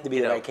 You have to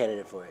be the right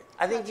candidate for it.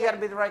 I think you got to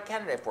be the right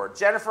candidate for it.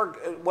 Jennifer,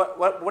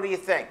 what do you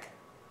think?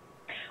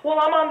 Well,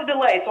 I'm on the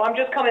delay, so I'm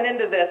just coming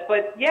into this.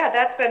 But, yeah,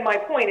 that's been my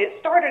point. It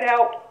started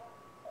out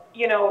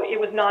you know, it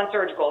was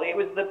non-surgical. It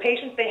was the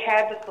patients they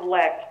had to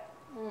select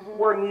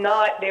were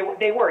not,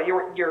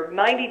 you're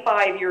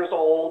 95 years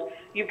old,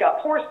 you've got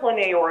porcelain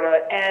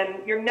aorta,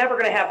 and you're never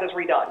going to have this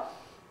redone.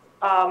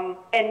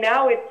 And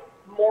now it's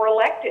more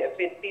elective.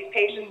 It's these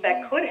patients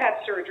that could have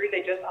surgery,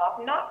 they just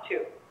opt not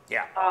to.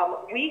 Yeah.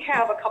 We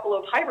have a couple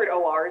of hybrid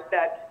ORs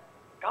that,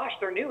 gosh,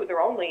 they're new.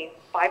 They're only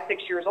 5,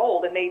 6 years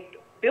old, and they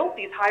built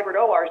these hybrid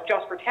ORs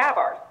just for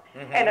TAVRs.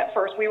 And at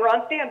first we were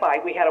on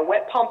standby. We had a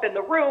wet pump in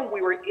the room.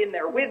 We were in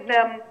there with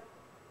them.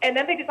 And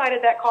then they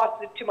decided that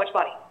costed too much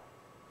money.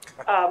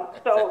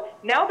 So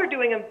now they're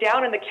doing them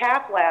down in the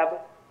cath lab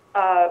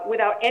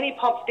without any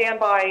pump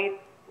standby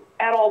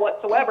at all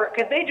whatsoever,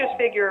 because they just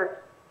figure,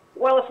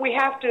 well, if we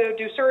have to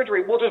do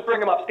surgery, we'll just bring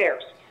them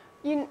upstairs.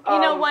 You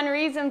know, one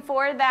reason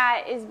for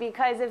that is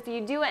because if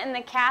you do it in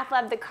the cath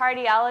lab, the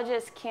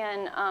cardiologist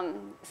can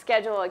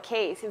schedule a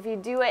case. If you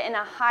do it in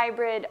a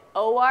hybrid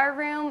OR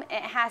room,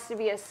 it has to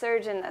be a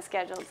surgeon that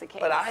schedules the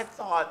case. But I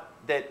thought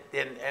that,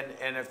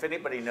 and if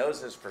anybody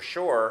knows this for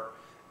sure,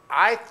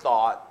 I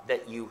thought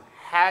that you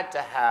had to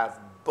have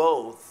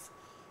both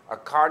a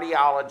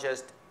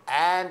cardiologist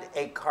and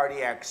a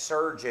cardiac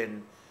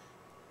surgeon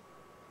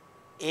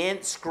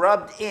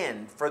scrubbed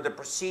in for the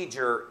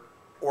procedure,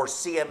 or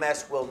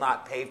CMS will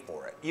not pay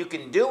for it. You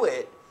can do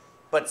it,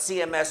 but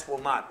CMS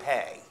will not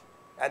pay.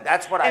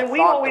 That's what I thought. And we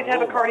always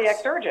have a cardiac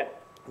surgeon.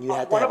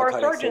 One of our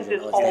surgeons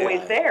is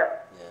always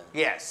there. Yeah.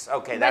 Yes,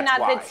 okay, that's why.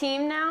 But not the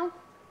team now?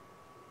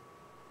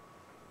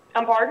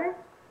 Pardon?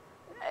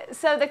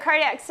 So the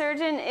cardiac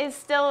surgeon is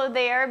still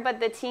there, but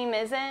the team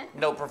isn't?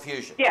 No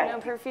perfusion. Yeah. No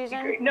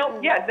perfusion? No,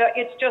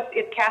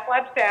 it's cath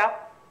lab staff,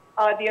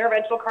 the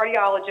interventional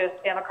cardiologist,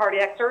 and a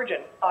cardiac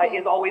surgeon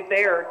is always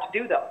there to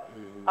do them.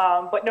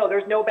 But no,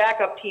 there's no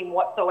backup team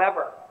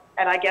whatsoever.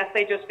 And I guess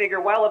they just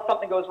figure, well, if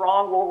something goes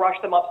wrong, we'll rush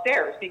them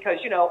upstairs, because,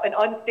 you know, an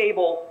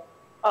unstable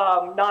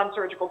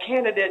non-surgical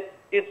candidate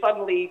is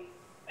suddenly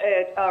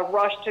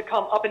rushed to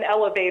come up an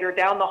elevator,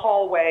 down the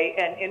hallway,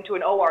 and into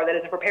an OR that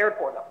isn't prepared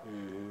for them.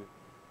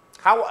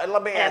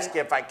 Let me ask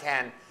you, if I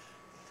can,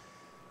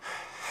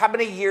 how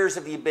many years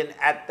have you been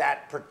at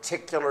that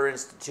particular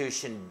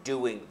institution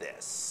doing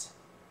this?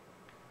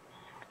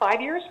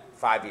 5 years?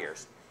 5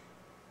 years.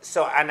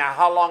 So, and now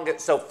how long,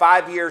 so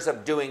 5 years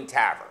of doing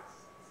TAVR?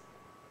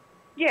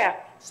 Yeah.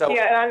 So,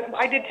 yeah, and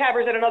I did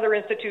TAVRs at another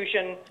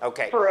institution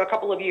for a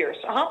couple of years.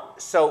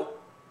 So,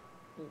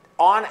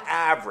 on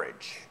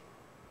average,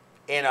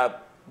 in a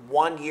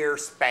 1 year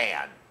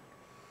span,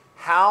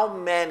 how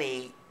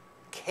many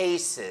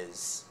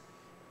cases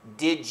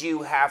did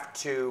you have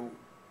to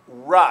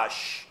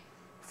rush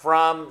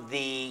from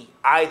the,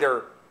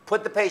 either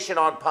put the patient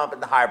on pump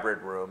in the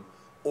hybrid room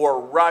or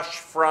rush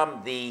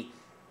from the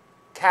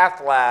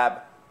cath lab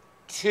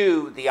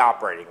to the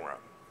operating room?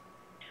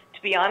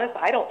 To be honest,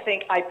 I don't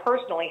think I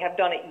personally have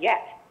done it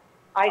yet.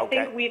 I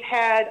think we've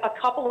had a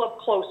couple of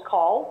close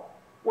calls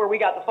where we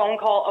got the phone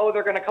call, oh,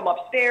 they're going to come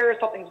upstairs,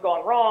 something's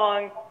gone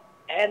wrong.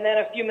 And then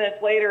a few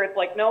minutes later, it's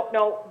like,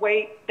 no,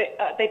 wait,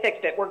 they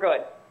fixed it, we're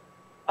good.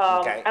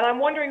 And I'm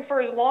wondering,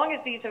 for as long as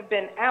these have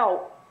been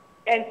out,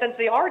 and since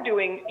they are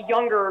doing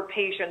younger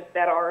patients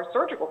that are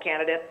surgical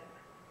candidates,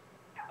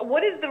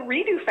 what is the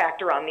redo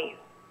factor on these?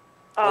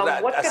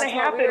 What's going to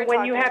happen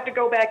when you have to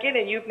go back in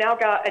and you've now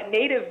got a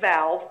native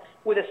valve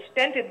with a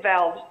stented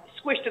valve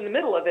squished in the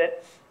middle of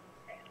it,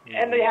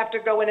 and they have to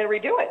go in and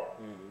redo it?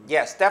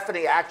 Yes,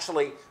 Stephanie,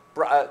 actually,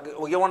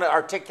 you want to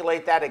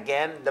articulate that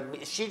again?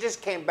 She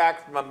just came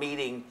back from a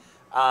meeting.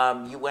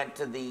 You went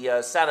to the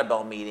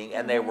Sanibel meeting,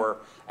 and they were,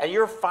 and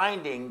you're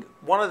finding,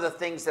 one of the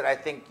things that I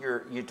think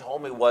you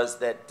told me was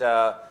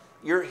that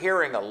you're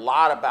hearing a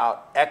lot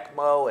about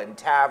ECMO and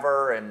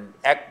TAVR and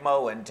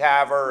ECMO and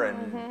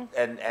TAVR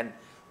and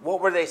what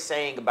were they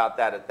saying about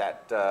that at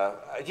that?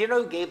 Do you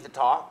know who gave the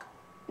talk?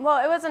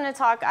 Well, it wasn't a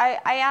talk.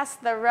 I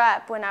asked the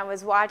rep when I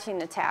was watching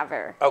the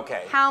TAVR.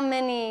 Okay. How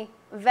many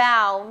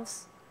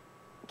valves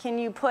can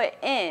you put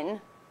in?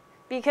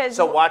 Because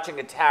so watching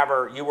a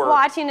TAVR, you were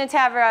watching a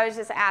TAVR. I was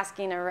just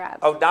asking a rep.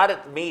 Oh, not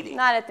at the meeting.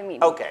 Not at the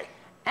meeting. Okay.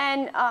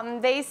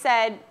 And they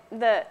said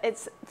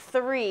it's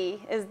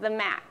 3 is the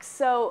max.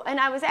 So, and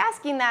I was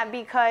asking that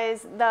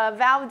because the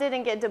valve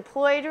didn't get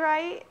deployed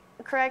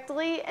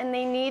correctly, and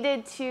they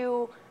needed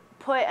to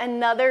put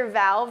another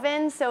valve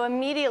in. So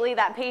immediately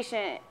that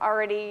patient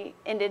already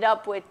ended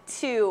up with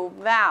 2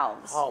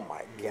 valves. Oh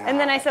my God. And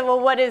then I said,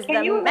 well, what is the max?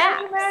 Can you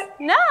imagine that?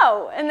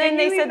 No. And then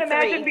they said 3. Can you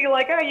imagine being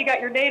like, oh, you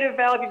got your native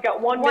valve, you've got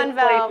one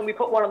misplaced, and we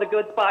put one on the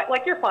good spot.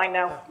 Like, you're fine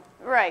now.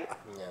 Right.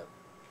 Yeah.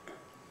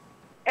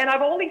 And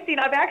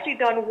I've actually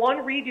done one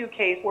redo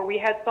case where we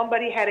had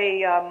somebody had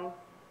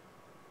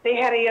they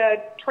had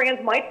a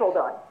transmitral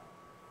done.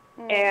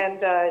 And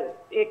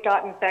it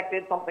got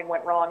infected, something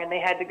went wrong, and they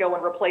had to go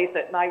and replace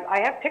it. And I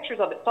have pictures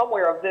of it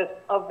somewhere of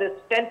this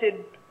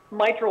stented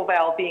mitral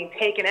valve being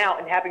taken out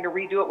and having to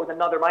redo it with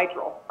another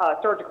mitral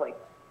surgically.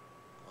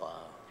 Wow.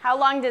 How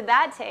long did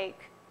that take?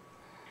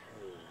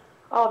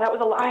 Oh, that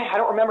was I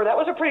don't remember. That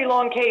was a pretty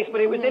long case,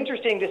 but it was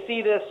interesting to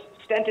see this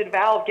stented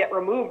valve get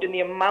removed and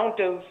the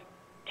amount of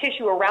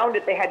tissue around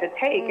it they had to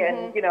take,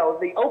 and you know,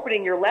 the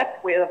opening you're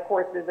left with, of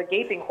course, is a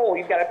gaping hole.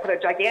 You've got to put a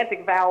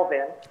gigantic valve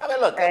in. I mean,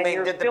 look, and I mean,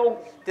 you're did still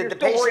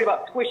worried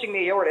about squishing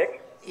the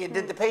aortic.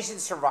 Did the patient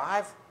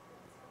survive?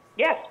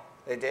 Yes.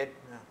 They did?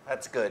 Yeah,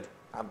 that's good.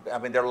 I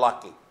mean, they're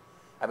lucky.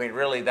 I mean,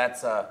 really,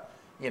 that's,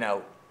 you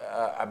know,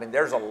 I mean,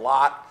 there's a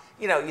lot,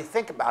 you know, you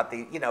think about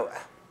the, you know,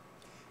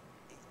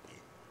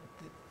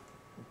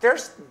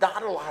 there's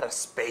not a lot of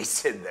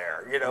space in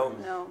there, you know,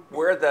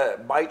 where the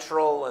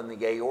mitral and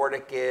the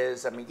aortic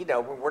is. I mean, you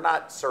know, we're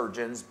not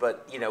surgeons,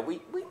 but, you know,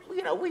 we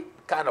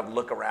kind of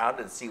look around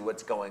and see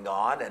what's going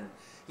on. And,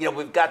 you know,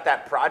 we've got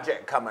that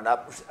project coming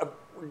up.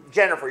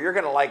 Jennifer, you're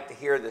going to like to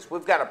hear this.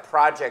 We've got a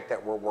project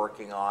that we're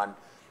working on,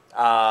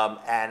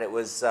 and it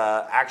was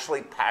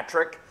actually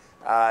Patrick,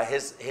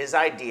 his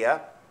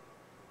idea,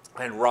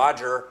 and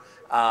Roger.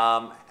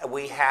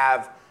 We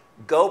have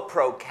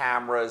GoPro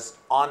cameras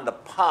on the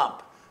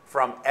pump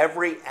from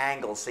every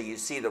angle. So you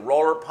see the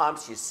roller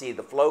pumps, you see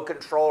the flow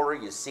controller,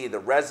 you see the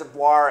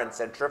reservoir and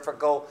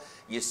centrifugal,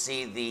 you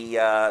see the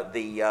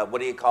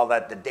what do you call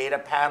that, the data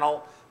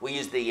panel. We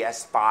use the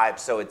S5,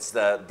 so it's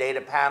the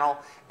data panel,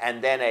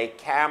 and then a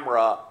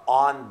camera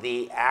on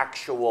the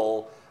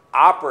actual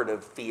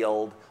operative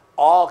field,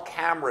 all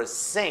cameras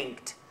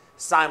synced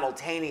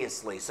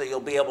simultaneously. So you'll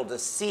be able to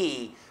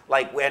see,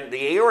 like when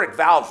the aortic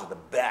valves are the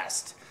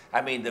best. I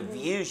mean, the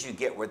views you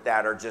get with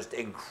that are just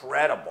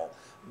incredible.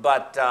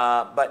 But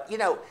you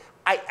know,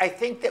 I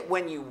think that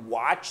when you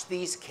watch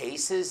these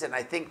cases, and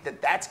I think that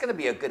that's going to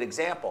be a good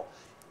example,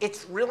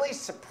 it's really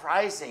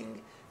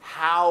surprising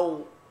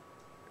how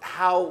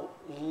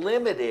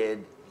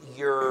limited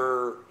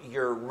your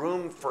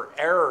room for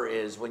error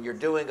is when you're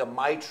doing a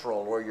mitral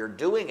or you're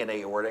doing an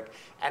aortic,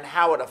 and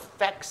how it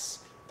affects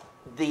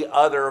the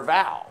other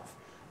valve.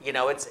 You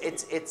know, it's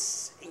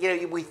you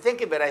know, we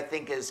think of it, I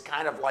think, as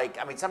kind of like,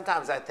 I mean,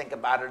 sometimes I think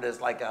about it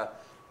as like a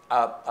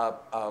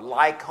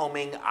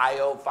Lycoming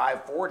IO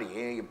 540. You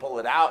know, you pull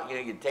it out, you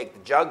know, you take the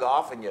jug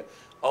off and you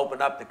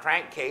open up the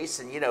crankcase,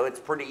 and you know, it's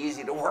pretty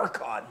easy to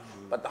work on.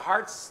 But the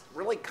heart's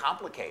really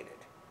complicated.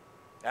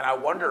 And I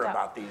wonder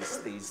about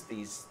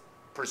these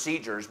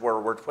procedures where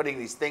we're putting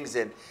these things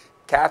in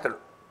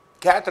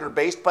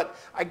catheter-based, but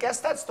I guess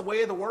that's the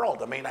way of the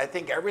world. I mean, I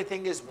think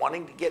everything is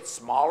wanting to get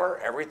smaller.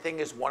 Everything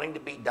is wanting to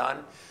be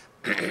done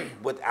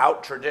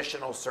without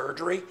traditional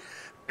surgery.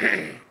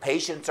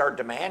 Patients are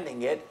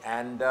demanding it,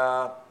 and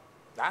I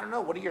don't know.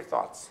 What are your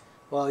thoughts?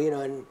 Well, you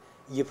know, and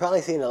you're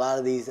probably seeing a lot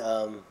of these,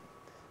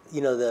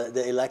 you know,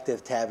 the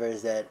elective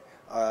TAVRs that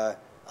are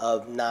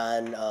of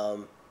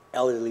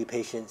non-elderly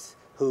patients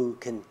who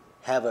can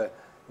have a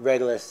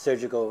regular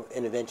surgical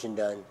intervention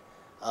done,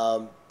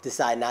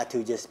 decide not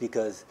to just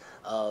because,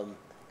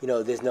 you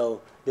know, there's no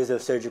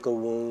surgical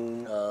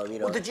wound. You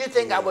know. Well, did you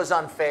think I was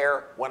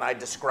unfair when I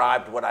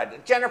described what I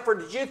did? Jennifer,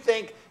 did you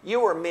think,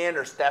 you or Min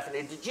or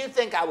Stephanie, did you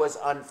think I was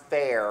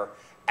unfair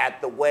at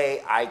the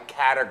way I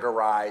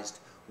categorized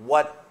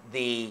what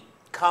the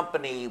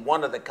company,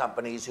 one of the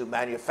companies who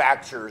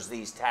manufactures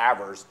these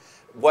TAVRs,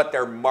 what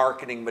their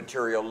marketing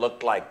material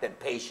looked like that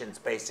patients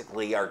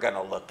basically are going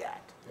to look at?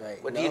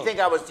 Right. Well, do you think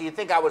I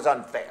was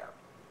unfair?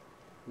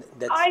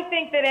 I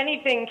think that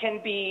anything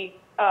can be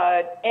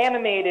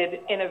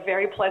animated in a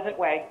very pleasant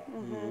way.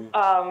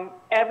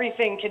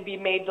 Everything can be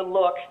made to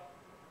look,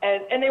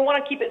 and they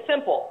want to keep it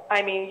simple.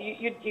 I mean,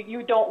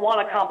 you don't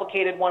want a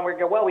complicated one where you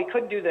go, well, we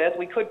could do this,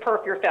 we could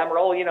perf your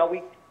femoral, you know,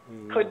 we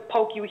could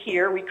poke you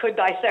here, we could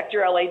dissect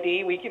your LAD.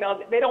 You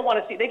know, they don't want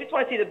to see. They just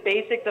want to see the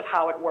basics of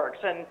how it works,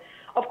 and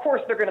of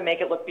course they're going to make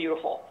it look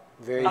beautiful.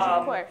 Very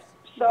of course.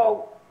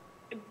 So,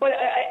 but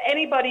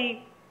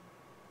anybody,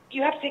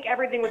 you have to take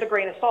everything with a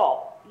grain of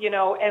salt, you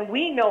know, and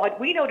we know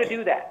to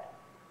do that.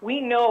 We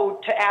know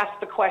to ask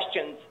the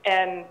questions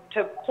and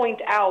to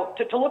point out,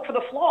 to look for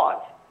the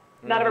flaws.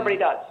 Not everybody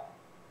does.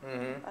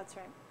 That's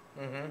right.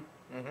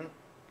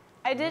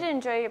 I did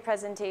enjoy your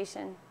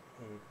presentation,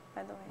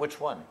 by the way. Which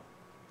one?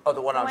 Oh,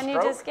 the one on stroke?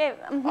 One you just gave.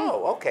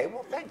 Oh, okay.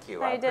 Well, thank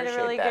you. I did a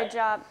really appreciate good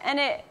job. And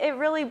it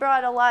really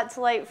brought a lot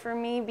to light for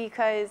me,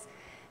 because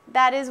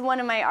that is one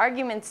of my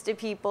arguments to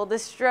people, the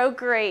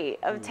stroke rate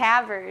of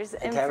TAVRs.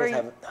 And TAVRs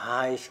have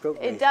high stroke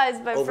rates. It does,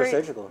 but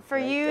for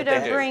you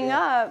to bring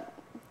up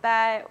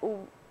that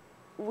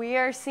we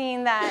are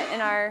seeing that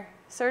in our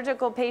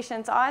surgical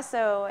patients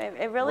also,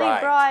 it really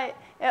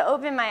it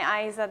opened my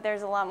eyes that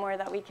there's a lot more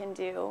that we can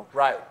do.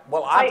 Right.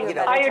 Well, I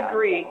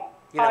agree.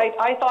 You know,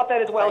 I thought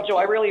that as well, Joe.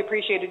 I really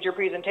appreciated your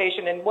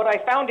presentation. And what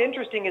I found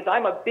interesting is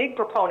I'm a big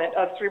proponent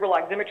of cerebral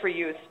oximetry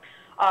use.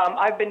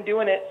 I've been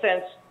doing it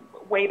since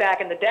way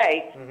back in the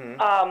day.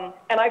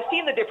 And I've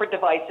seen the different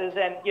devices,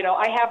 and, you know,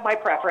 I have my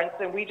preference,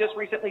 and we just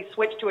recently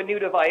switched to a new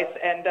device,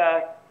 and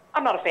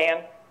I'm not a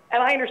fan.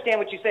 And I understand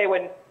what you say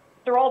when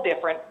they're all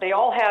different. They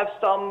all have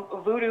some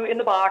voodoo in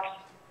the box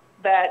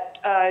that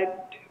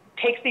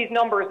takes these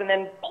numbers and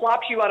then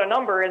plops you out a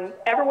number, and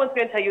everyone's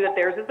going to tell you that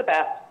theirs is the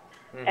best.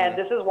 And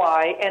this is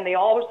why. And they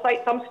all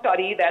cite some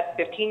study that's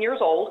 15 years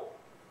old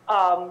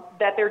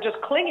that they're just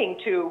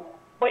clinging to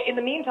But in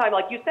the meantime,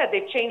 like you said,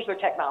 they've changed their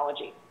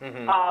technology.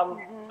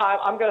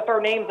 I'm going to throw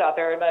names out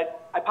there, and I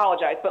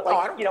apologize, but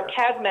like, you know,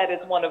 CASMed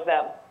is one of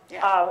them.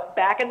 Yeah.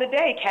 Back in the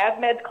day,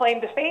 CASMed's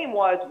claim to fame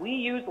was, we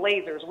use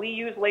lasers, we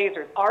use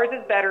lasers. Ours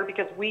is better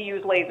because we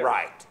use lasers.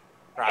 Right.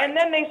 And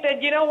then they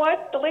said, you know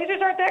what, the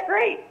lasers aren't that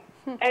great.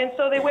 And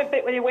so they went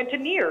to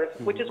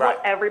NIRS, which is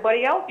what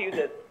everybody else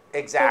uses.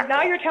 Exactly. So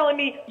now you're telling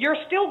me you're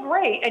still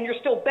great and you're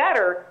still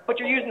better, but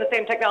you're using the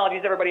same technology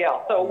as everybody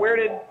else. So where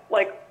did,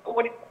 like,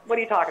 what are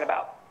you talking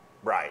about?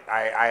 Right.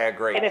 I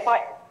agree. And if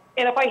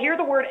I hear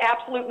the word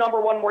absolute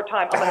number one more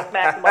time, I'm going to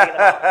smack somebody in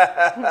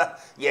the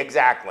mouth. Yeah,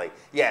 exactly.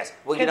 Yes.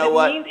 Well, you know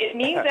what? It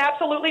means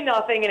absolutely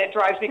nothing, and it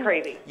drives me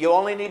crazy. You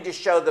only need to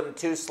show them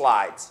 2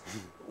 slides.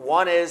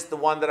 One is the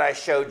one that I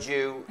showed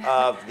you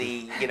of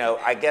the, you know,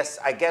 I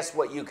guess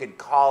what you could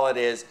call it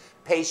is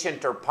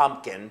patient or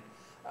pumpkin.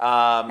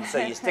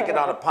 So you stick it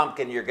on a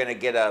pumpkin, you're going to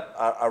get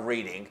a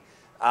reading.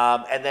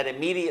 And then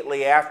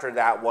immediately after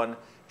that one,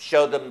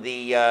 show them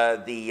the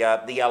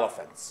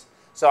elephants.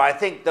 So I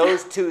think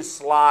those 2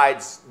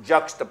 slides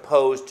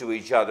juxtaposed to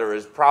each other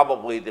is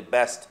probably the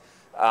best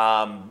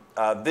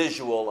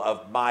visual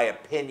of my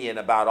opinion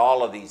about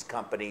all of these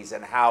companies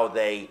and how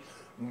they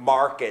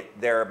market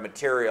their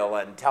material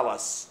and tell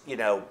us, you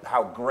know,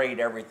 how great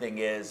everything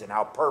is and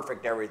how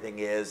perfect everything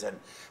is and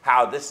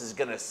how this is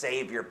going to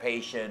save your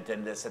patient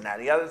and this and that.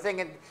 The other thing,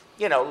 and,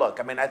 you know, look,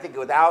 I mean, I think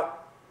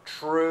without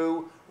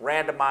true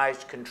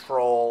randomized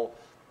control,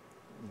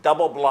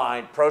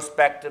 double-blind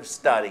prospective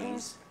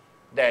studies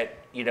that,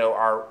 you know,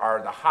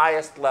 are the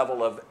highest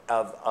level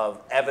of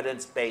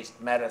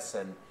evidence-based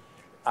medicine,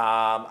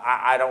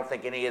 I don't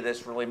think any of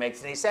this really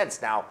makes any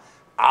sense. Now,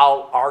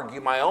 I'll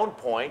argue my own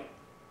point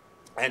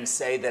and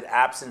say that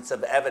absence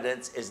of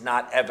evidence is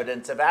not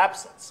evidence of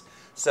absence.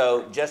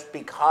 So just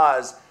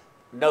because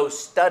no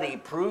study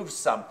proves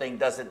something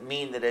doesn't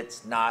mean that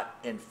it's not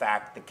in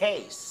fact the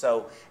case.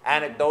 So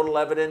anecdotal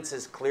evidence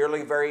is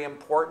clearly very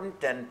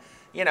important, and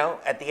you know,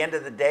 at the end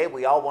of the day,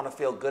 we all want to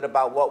feel good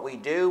about what we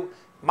do.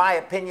 My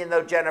opinion,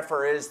 though,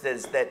 Jennifer, is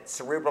that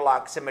cerebral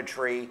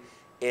oximetry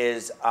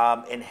is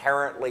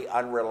inherently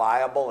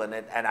unreliable, and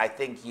I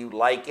think you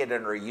like it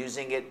and are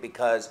using it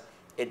because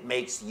it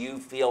makes you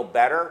feel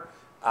better.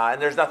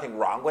 And there's nothing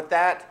wrong with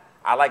that.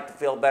 I like to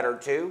feel better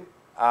too.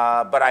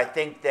 But I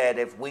think that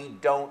if we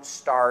don't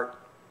start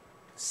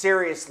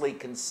seriously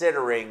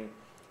considering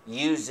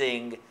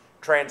using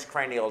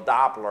transcranial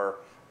Doppler,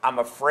 I'm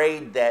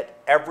afraid that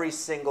every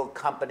single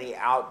company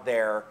out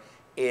there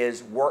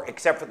is,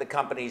 except for the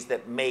companies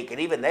that make, and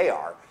even they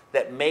are,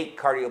 that make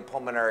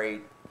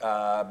cardiopulmonary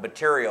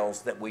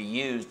materials that we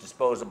use,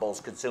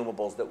 disposables,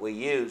 consumables that we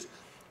use,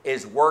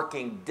 is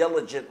working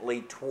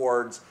diligently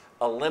towards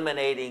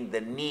eliminating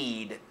the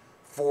need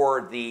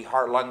for the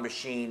heart-lung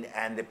machine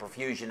and the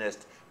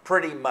perfusionist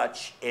pretty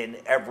much in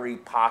every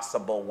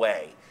possible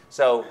way.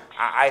 So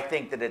I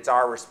think that it's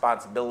our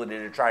responsibility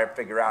to try to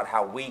figure out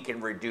how we can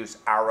reduce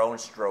our own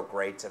stroke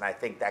rates, and I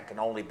think that can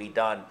only be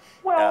done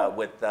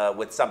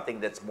with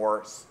something that's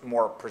more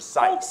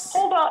precise.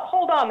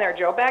 Hold on there,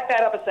 Joe. Back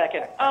that up a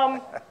second.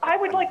 I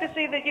would like to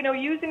say that, you know,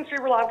 using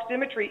cerebral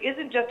oximetry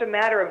isn't just a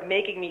matter of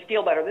making me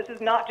feel better. This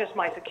is not just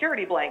my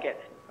security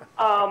blanket.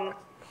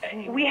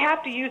 We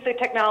have to use the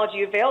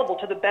technology available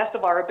to the best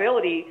of our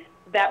ability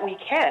that we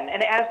can.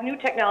 And as new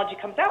technology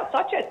comes out,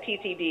 such as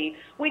TCD,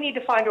 we need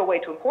to find a way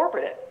to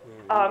incorporate it.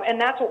 And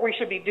that's what we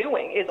should be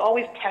doing, is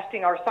always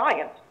testing our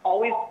science,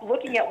 always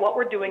looking at what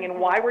we're doing and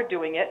why we're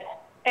doing it,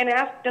 and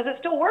ask, does it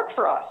still work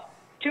for us?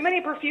 Too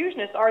many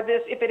perfusionists are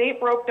this, if it ain't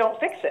broke, don't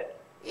fix it.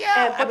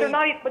 Yeah,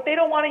 but they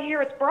don't want to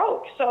hear it's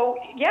broke. So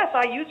yes,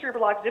 I use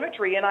cerebral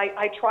oximetry, and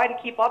I try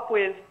to keep up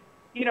with,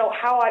 you know,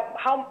 how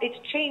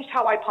it's changed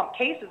how I pump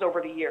cases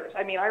over the years.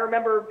 I mean, I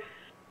remember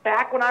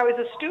back when I was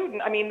a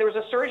student, I mean, there was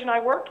a surgeon I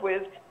worked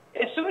with,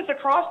 as soon as the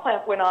cross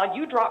clamp went on,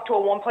 you dropped to a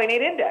 1.8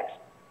 index.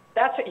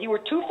 That's it. You were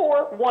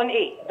 2.4,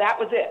 1.8. That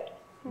was it.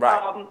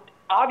 Right.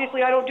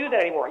 Obviously, I don't do that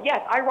anymore. Yes,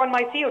 I run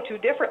my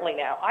CO2 differently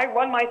now. I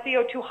run my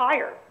CO2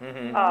 higher,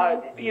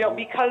 you know,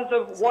 because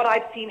of what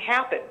I've seen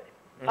happen.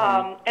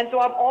 And so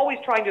I'm always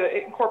trying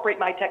to incorporate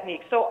my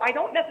techniques. So I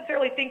don't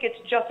necessarily think it's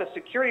just a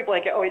security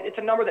blanket. Oh, it's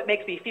a number that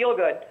makes me feel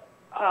good.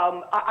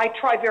 I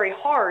try very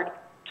hard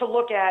to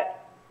look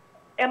at,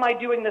 am I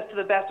doing this to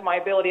the best of my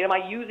ability? Am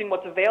I using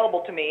what's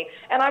available to me?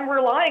 And I'm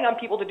relying on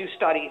people to do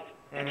studies,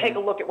 to take a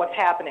look at what's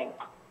happening.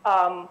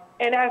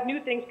 And as new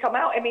things come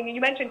out, I mean,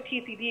 you mentioned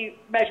TCD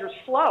measures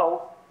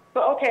flow,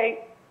 but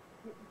okay,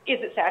 is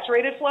it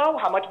saturated flow?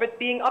 How much of it's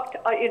being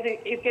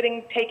is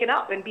getting taken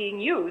up and being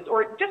used?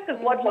 Or just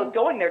because blood flow is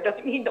going there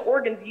doesn't mean the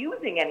organ's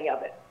using any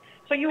of it.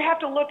 So you have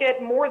to look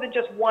at more than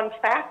just one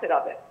facet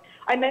of it.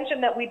 I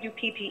mentioned that we do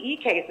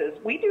PPE cases.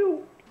 We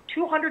do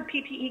 200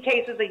 PPE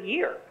cases a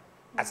year.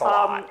 That's a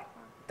lot.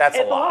 That's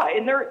a lot.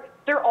 And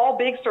they're all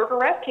big circ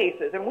arrest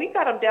cases, and we've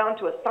got them down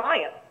to a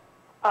science.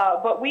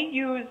 But we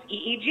use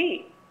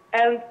EEG,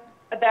 and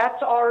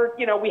that's our,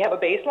 you know, we have a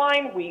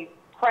baseline, we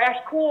crash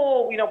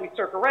cool, you know, we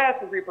circ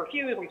arrest, we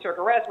reperfuse, we circ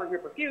arrest, we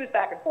reperfuse,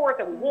 back and forth,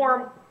 and we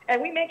warm,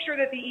 and we make sure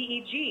that the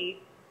EEG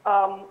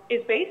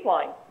is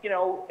baseline. You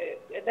know,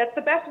 that's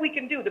the best we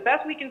can do. The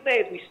best we can say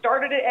is we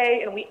started at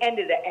A and we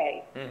ended at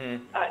A.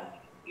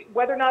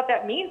 Whether or not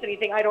that means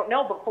anything, I don't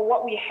know. But for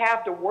what we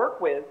have to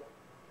work with,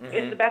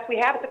 it's the best we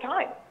have at the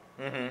time.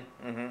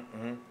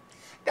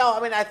 No,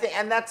 I mean, I think,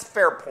 and that's a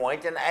fair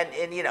point,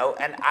 and you know,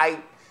 and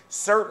I'm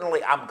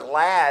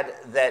glad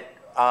that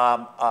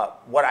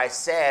what I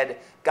said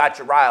got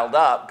you riled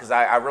up, because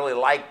I really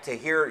like to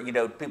hear, you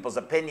know, people's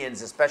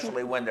opinions,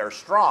 especially when they're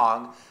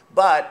strong.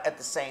 But at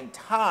the same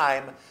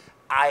time,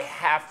 I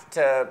have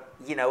to,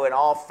 you know, in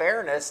all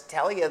fairness,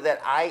 tell you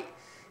that I,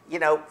 you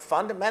know,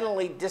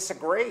 fundamentally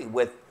disagree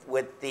with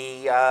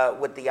the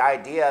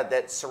idea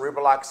that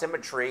cerebral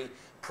oximetry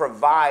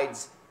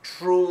provides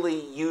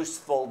truly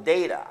useful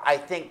data. I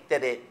think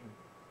that it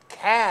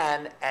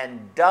can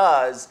and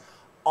does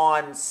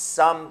on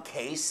some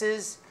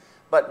cases,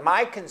 but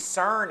my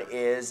concern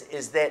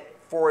is that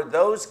for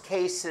those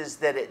cases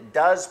that it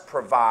does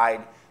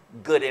provide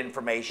good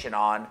information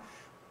on,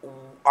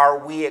 are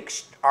we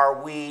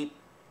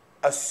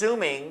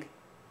assuming,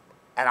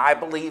 and I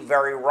believe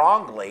very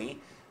wrongly,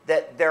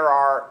 that there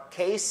are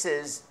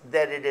cases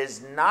that it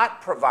is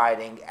not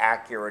providing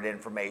accurate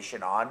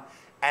information on,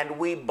 and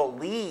we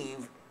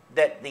believe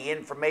that the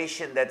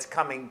information that's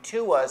coming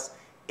to us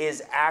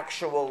is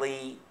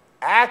actually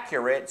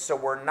accurate, so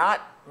we're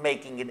not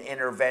making an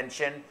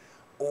intervention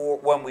or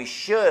when we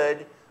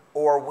should,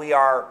 or we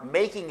are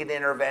making an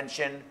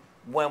intervention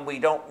when we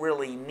don't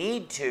really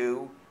need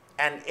to.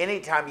 And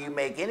anytime you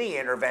make any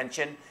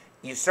intervention,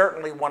 you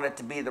certainly want it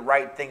to be the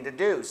right thing to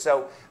do.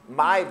 So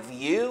my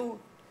view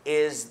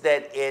is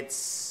that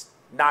it's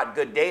not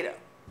good data.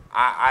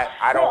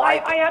 I don't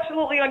like it. I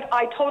absolutely,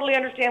 I totally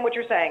understand what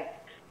you're saying.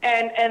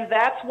 And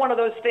that's one of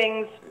those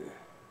things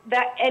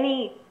that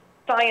any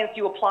science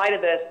you apply to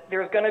this,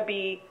 there's going to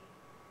be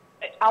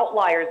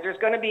outliers. There's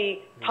going to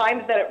be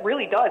times that it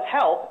really does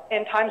help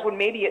and times when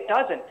maybe it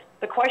doesn't.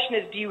 The question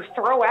is, do you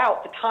throw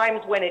out the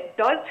times when it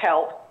does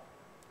help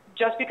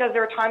just because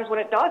there are times when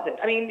it doesn't?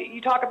 I mean,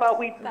 you talk about,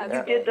 you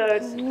did the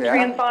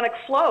transonic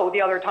flow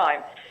the other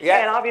time. Yeah.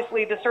 And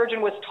obviously the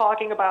surgeon was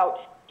talking about,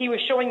 he was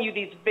showing you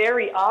these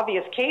very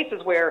obvious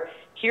cases where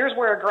here's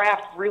where a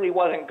graft really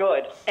wasn't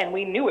good, and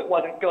we knew it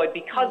wasn't good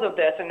because of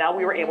this, and now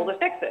we were able to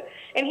fix it.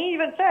 And he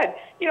even said,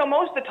 you know,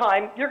 most of the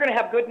time you're going to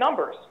have good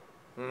numbers.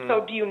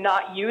 So do you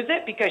not use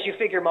it because you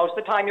figure most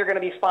of the time you're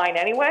going to be fine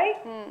anyway?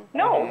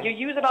 No, you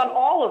use it on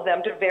all of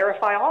them to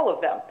verify all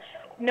of them.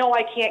 No,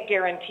 I can't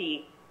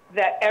guarantee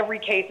that every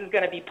case is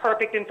going to be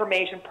perfect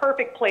information,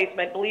 perfect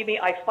placement. Believe me,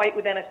 I fight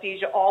with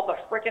anesthesia all the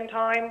frickin'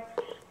 time.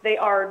 They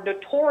are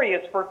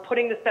notorious for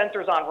putting the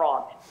sensors on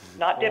wrong.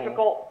 Not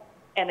difficult,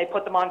 and they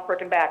put them on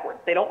frickin' backwards.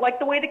 They don't like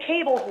the way the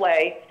cables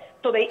lay,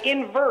 so they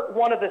invert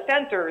one of the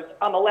sensors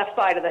on the left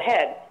side of the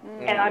head.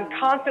 And I'm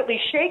constantly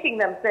shaking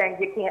them saying,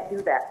 you can't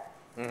do that.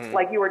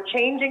 Like, you are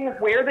changing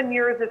where the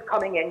nearest is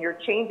coming in, you're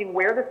changing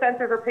where the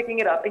sensors are picking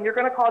it up, and you're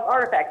going to cause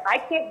artifacts. I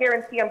can't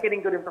guarantee I'm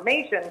getting good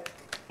information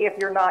if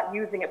you're not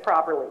using it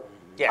properly.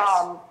 Yes.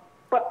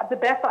 But the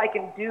best I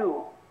can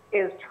do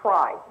is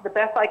try. The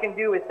best I can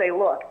do is say,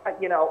 look,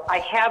 you know, I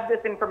have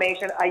this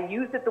information, I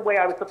used it the way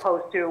I was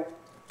supposed to.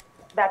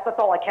 That's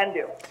all I can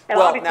do. And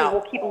well, obviously we'll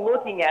keep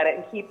looking at it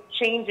and keep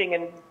changing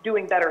and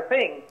doing better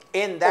things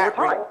over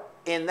time.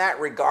 In that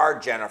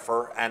regard,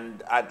 Jennifer,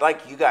 and I'd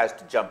like you guys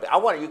to jump in. I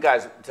want you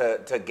guys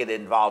to get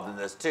involved in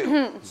this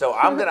too. So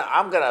I'm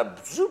gonna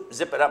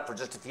zip it up for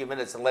just a few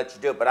minutes and let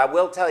you do it. But I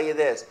will tell you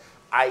this: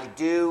 I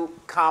do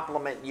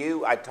compliment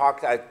you. I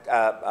talked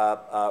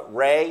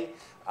Ray,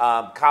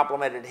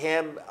 complimented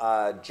him.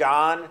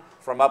 John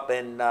from up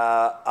in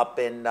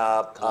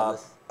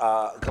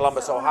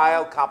Columbus,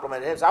 Ohio,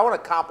 complimented him. So I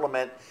want to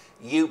compliment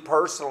you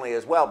personally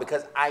as well,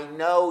 because I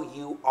know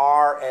you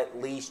are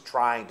at least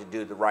trying to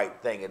do the right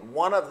thing. And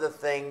one of the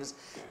things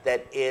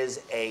that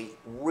is a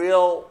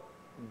real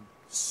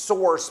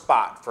sore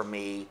spot for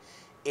me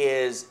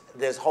is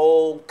this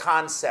whole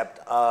concept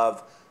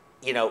of,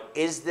 you know,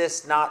 is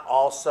this not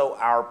also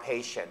our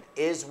patient?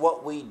 Is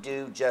what we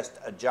do just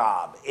a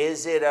job?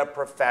 Is it a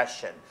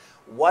profession?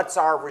 What's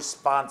our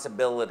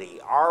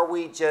responsibility? Are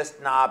we just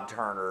knob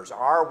turners?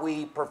 Are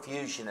we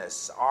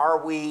perfusionists?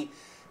 Are we,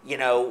 you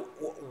know,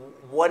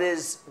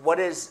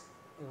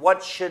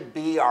 what should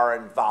be our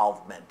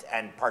involvement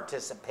and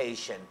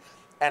participation?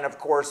 And of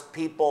course,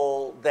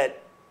 people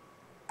that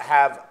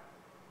have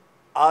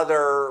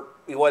other,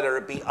 whether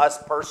it be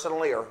us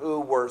personally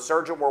or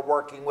surgeon we're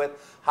working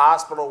with,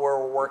 hospital where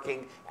we're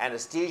working,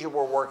 anesthesia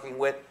we're working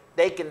with,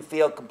 they can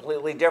feel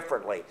completely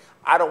differently.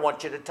 I don't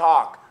want you to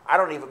talk. I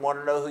don't even want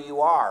to know who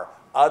you are.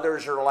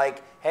 Others are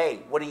like, hey,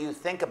 what do you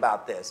think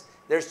about this?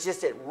 There's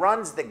just, it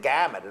runs the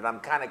gamut, and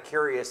I'm kind of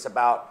curious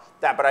about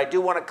that. But I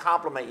do want to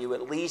compliment you.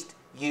 At least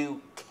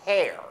you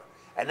care.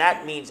 And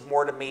that means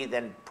more to me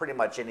than pretty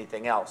much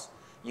anything else.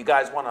 You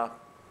guys want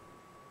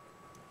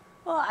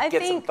to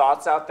get some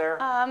thoughts out there?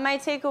 My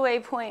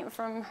takeaway point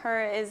from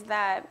her is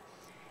that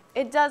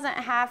it doesn't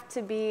have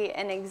to be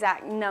an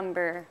exact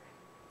number.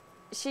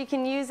 She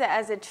can use it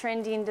as a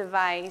trending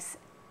device,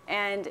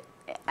 and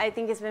I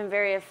think it's been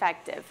very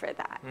effective for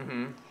that.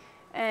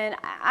 And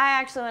I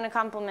actually want to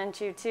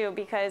compliment you too,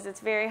 because it's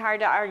very hard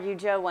to argue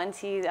Joe once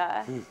he's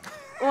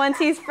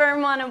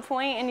firm on a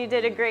point, and you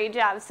did a great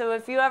job. So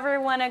if you ever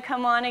want to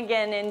come on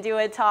again and do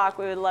a talk,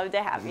 we would love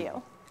to have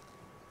you.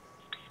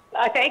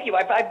 Thank you.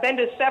 I've been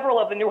to several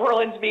of the New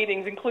Orleans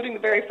meetings, including the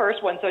very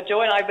first one. So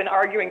Joe and I have been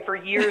arguing for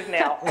years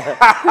now.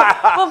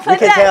 Well, put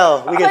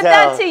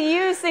that to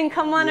use and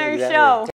come on our show.